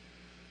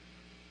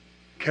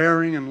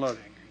 caring and loving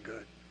and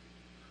good.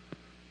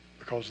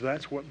 Because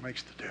that's what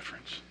makes the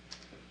difference.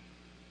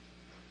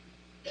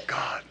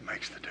 God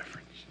makes the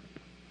difference.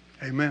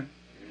 Amen.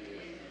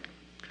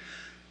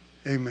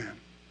 Amen.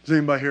 Is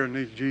anybody here that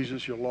needs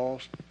Jesus? You're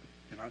lost.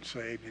 You're not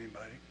saved.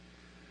 Anybody?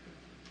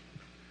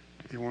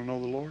 You want to know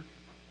the Lord?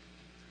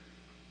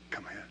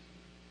 Come ahead.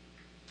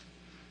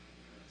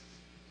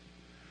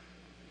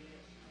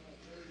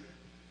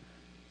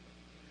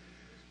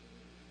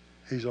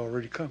 He's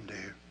already come to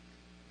you.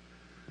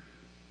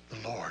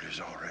 The Lord has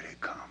already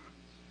come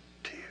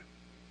to you.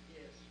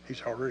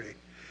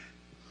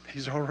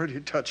 He's already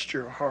touched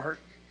your heart.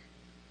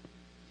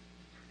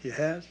 He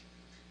has.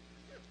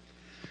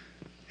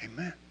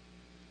 Amen.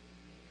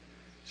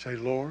 Say,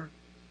 Lord,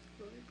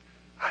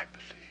 I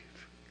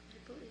believe.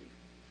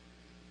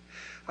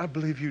 I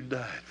believe you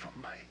died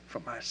for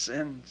my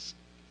sins.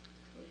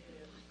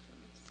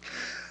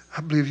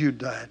 I believe you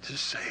died to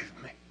save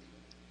me.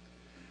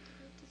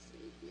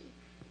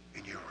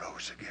 And you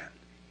rose again.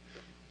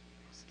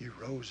 You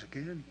rose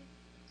again.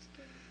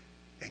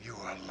 And you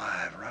are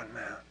alive right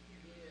now.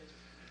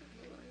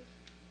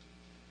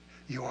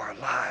 You are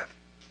alive.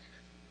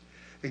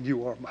 And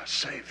you are my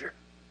Savior.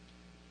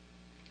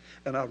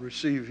 And I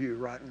receive you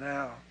right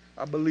now.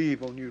 I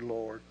believe on you,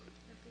 Lord.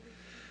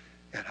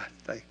 And I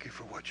thank you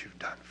for what you've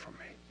done for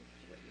me.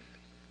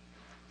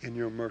 In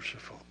your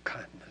merciful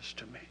kindness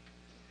to me.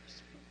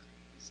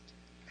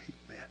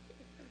 Amen.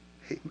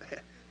 Amen.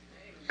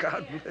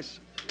 God bless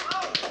you.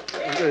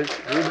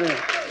 Amen.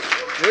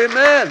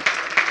 Amen.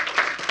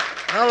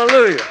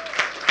 Hallelujah.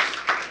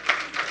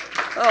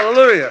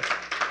 Hallelujah.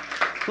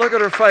 Look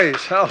at her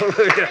face.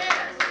 Hallelujah.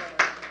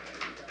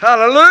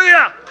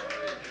 Hallelujah.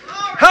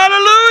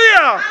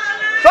 Hallelujah.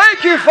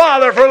 Thank you,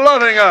 Father, for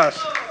loving us.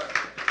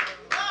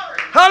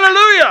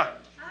 Hallelujah.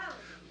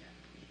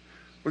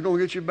 We're going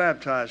to get you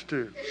baptized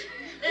too.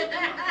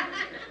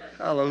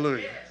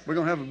 Hallelujah. We're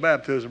going to have a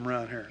baptism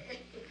around here.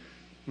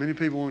 Many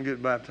people want to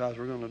get baptized.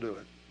 We're going to do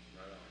it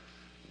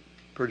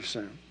pretty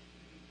soon.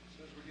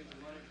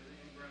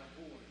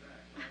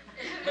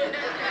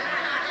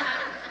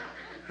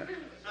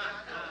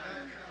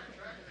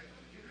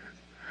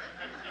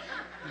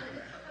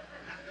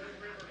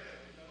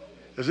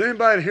 Does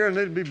anybody here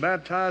need to be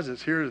baptized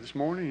that's here this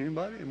morning?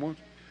 Anybody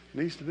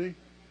needs to be?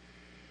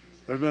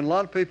 There's been a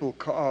lot of people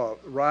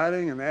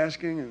writing and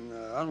asking, and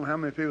I don't know how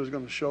many people is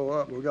going to show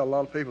up, but we've got a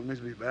lot of people that need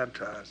to be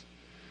baptized.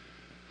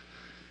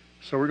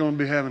 So we're going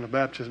to be having a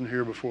baptism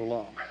here before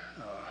long.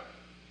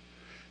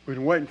 We've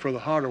been waiting for the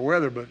hotter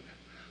weather, but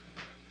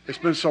it's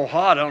been so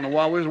hot, I don't know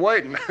why we was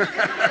waiting.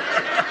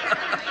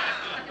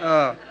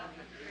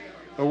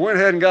 We went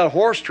ahead and got a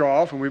horse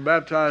trough, and we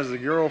baptized the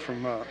girl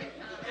from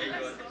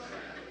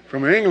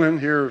England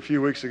here a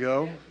few weeks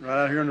ago,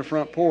 right out here on the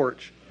front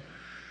porch.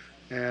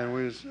 And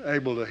we was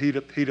able to heat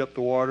up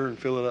the water and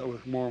fill it up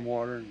with warm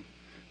water and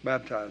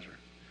baptize her.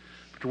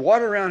 But the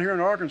water around here in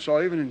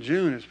Arkansas, even in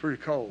June, is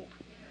pretty cold.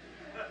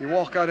 You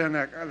walk out in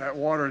that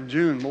water in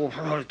June,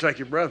 it'll take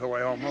your breath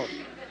away almost.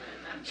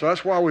 So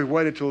that's why we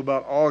waited till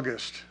about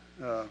August.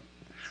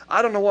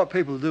 I don't know what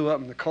people do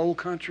up in the cold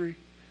country.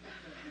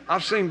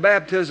 I've seen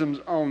baptisms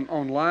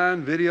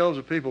online, videos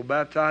of people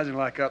baptizing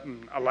like up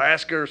in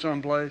Alaska or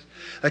someplace.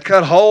 They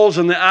cut holes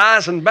in the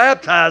ice and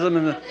baptize them,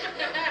 and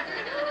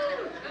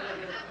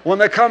when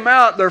they come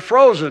out, they're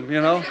frozen, you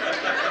know.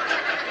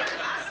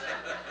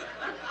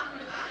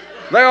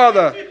 They are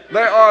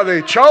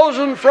the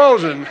chosen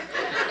frozen.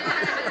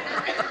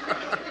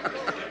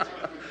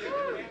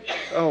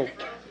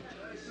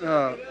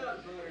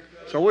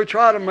 So we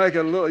try to make it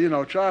a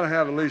little, try to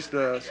have at least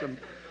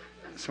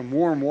some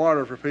warm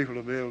water for people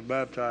to be able to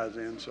baptize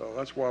in. So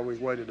that's why we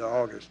waited to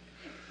August.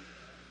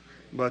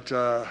 But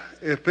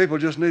if people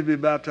just need to be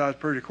baptized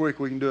pretty quick,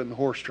 we can do it in the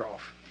horse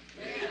trough,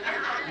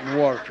 in the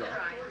water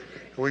trough.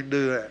 We can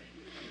do that.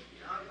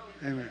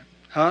 Amen.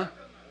 Huh?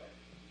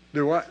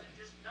 Do what?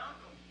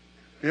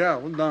 Yeah,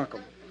 we'll dunk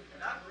them.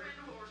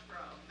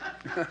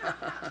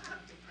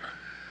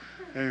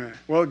 Amen.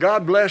 Well,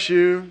 God bless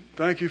you.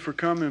 Thank you for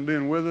coming and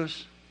being with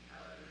us.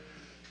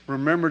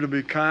 Remember to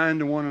be kind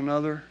to one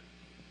another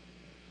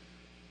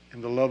in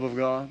the love of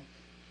God,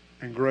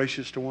 and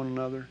gracious to one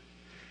another,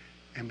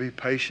 and be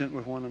patient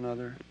with one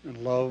another, and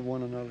love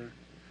one another.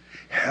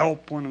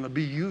 Help one another.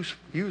 Be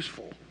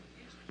useful.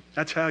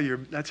 That's how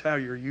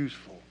you're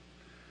useful.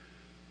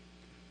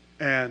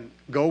 And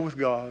go with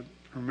God.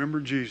 Remember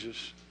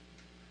Jesus.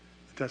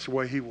 That's the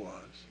way he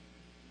was.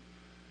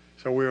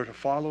 So we are to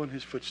follow in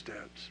his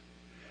footsteps.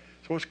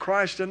 So it's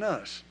Christ in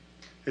us.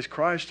 It's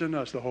Christ in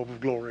us, the hope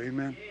of glory.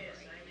 Amen. Yes,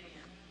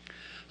 amen.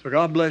 So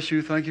God bless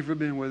you. Thank you for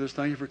being with us.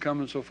 Thank you for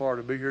coming so far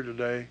to be here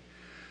today.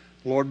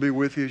 Lord be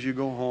with you as you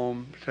go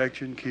home,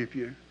 protect you and keep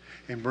you,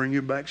 and bring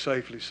you back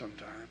safely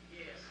sometime.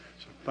 Yes.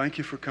 So thank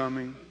you for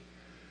coming.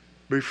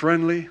 Be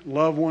friendly,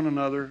 love one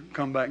another,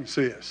 come back and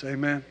see us.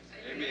 Amen.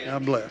 Amen.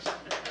 God bless.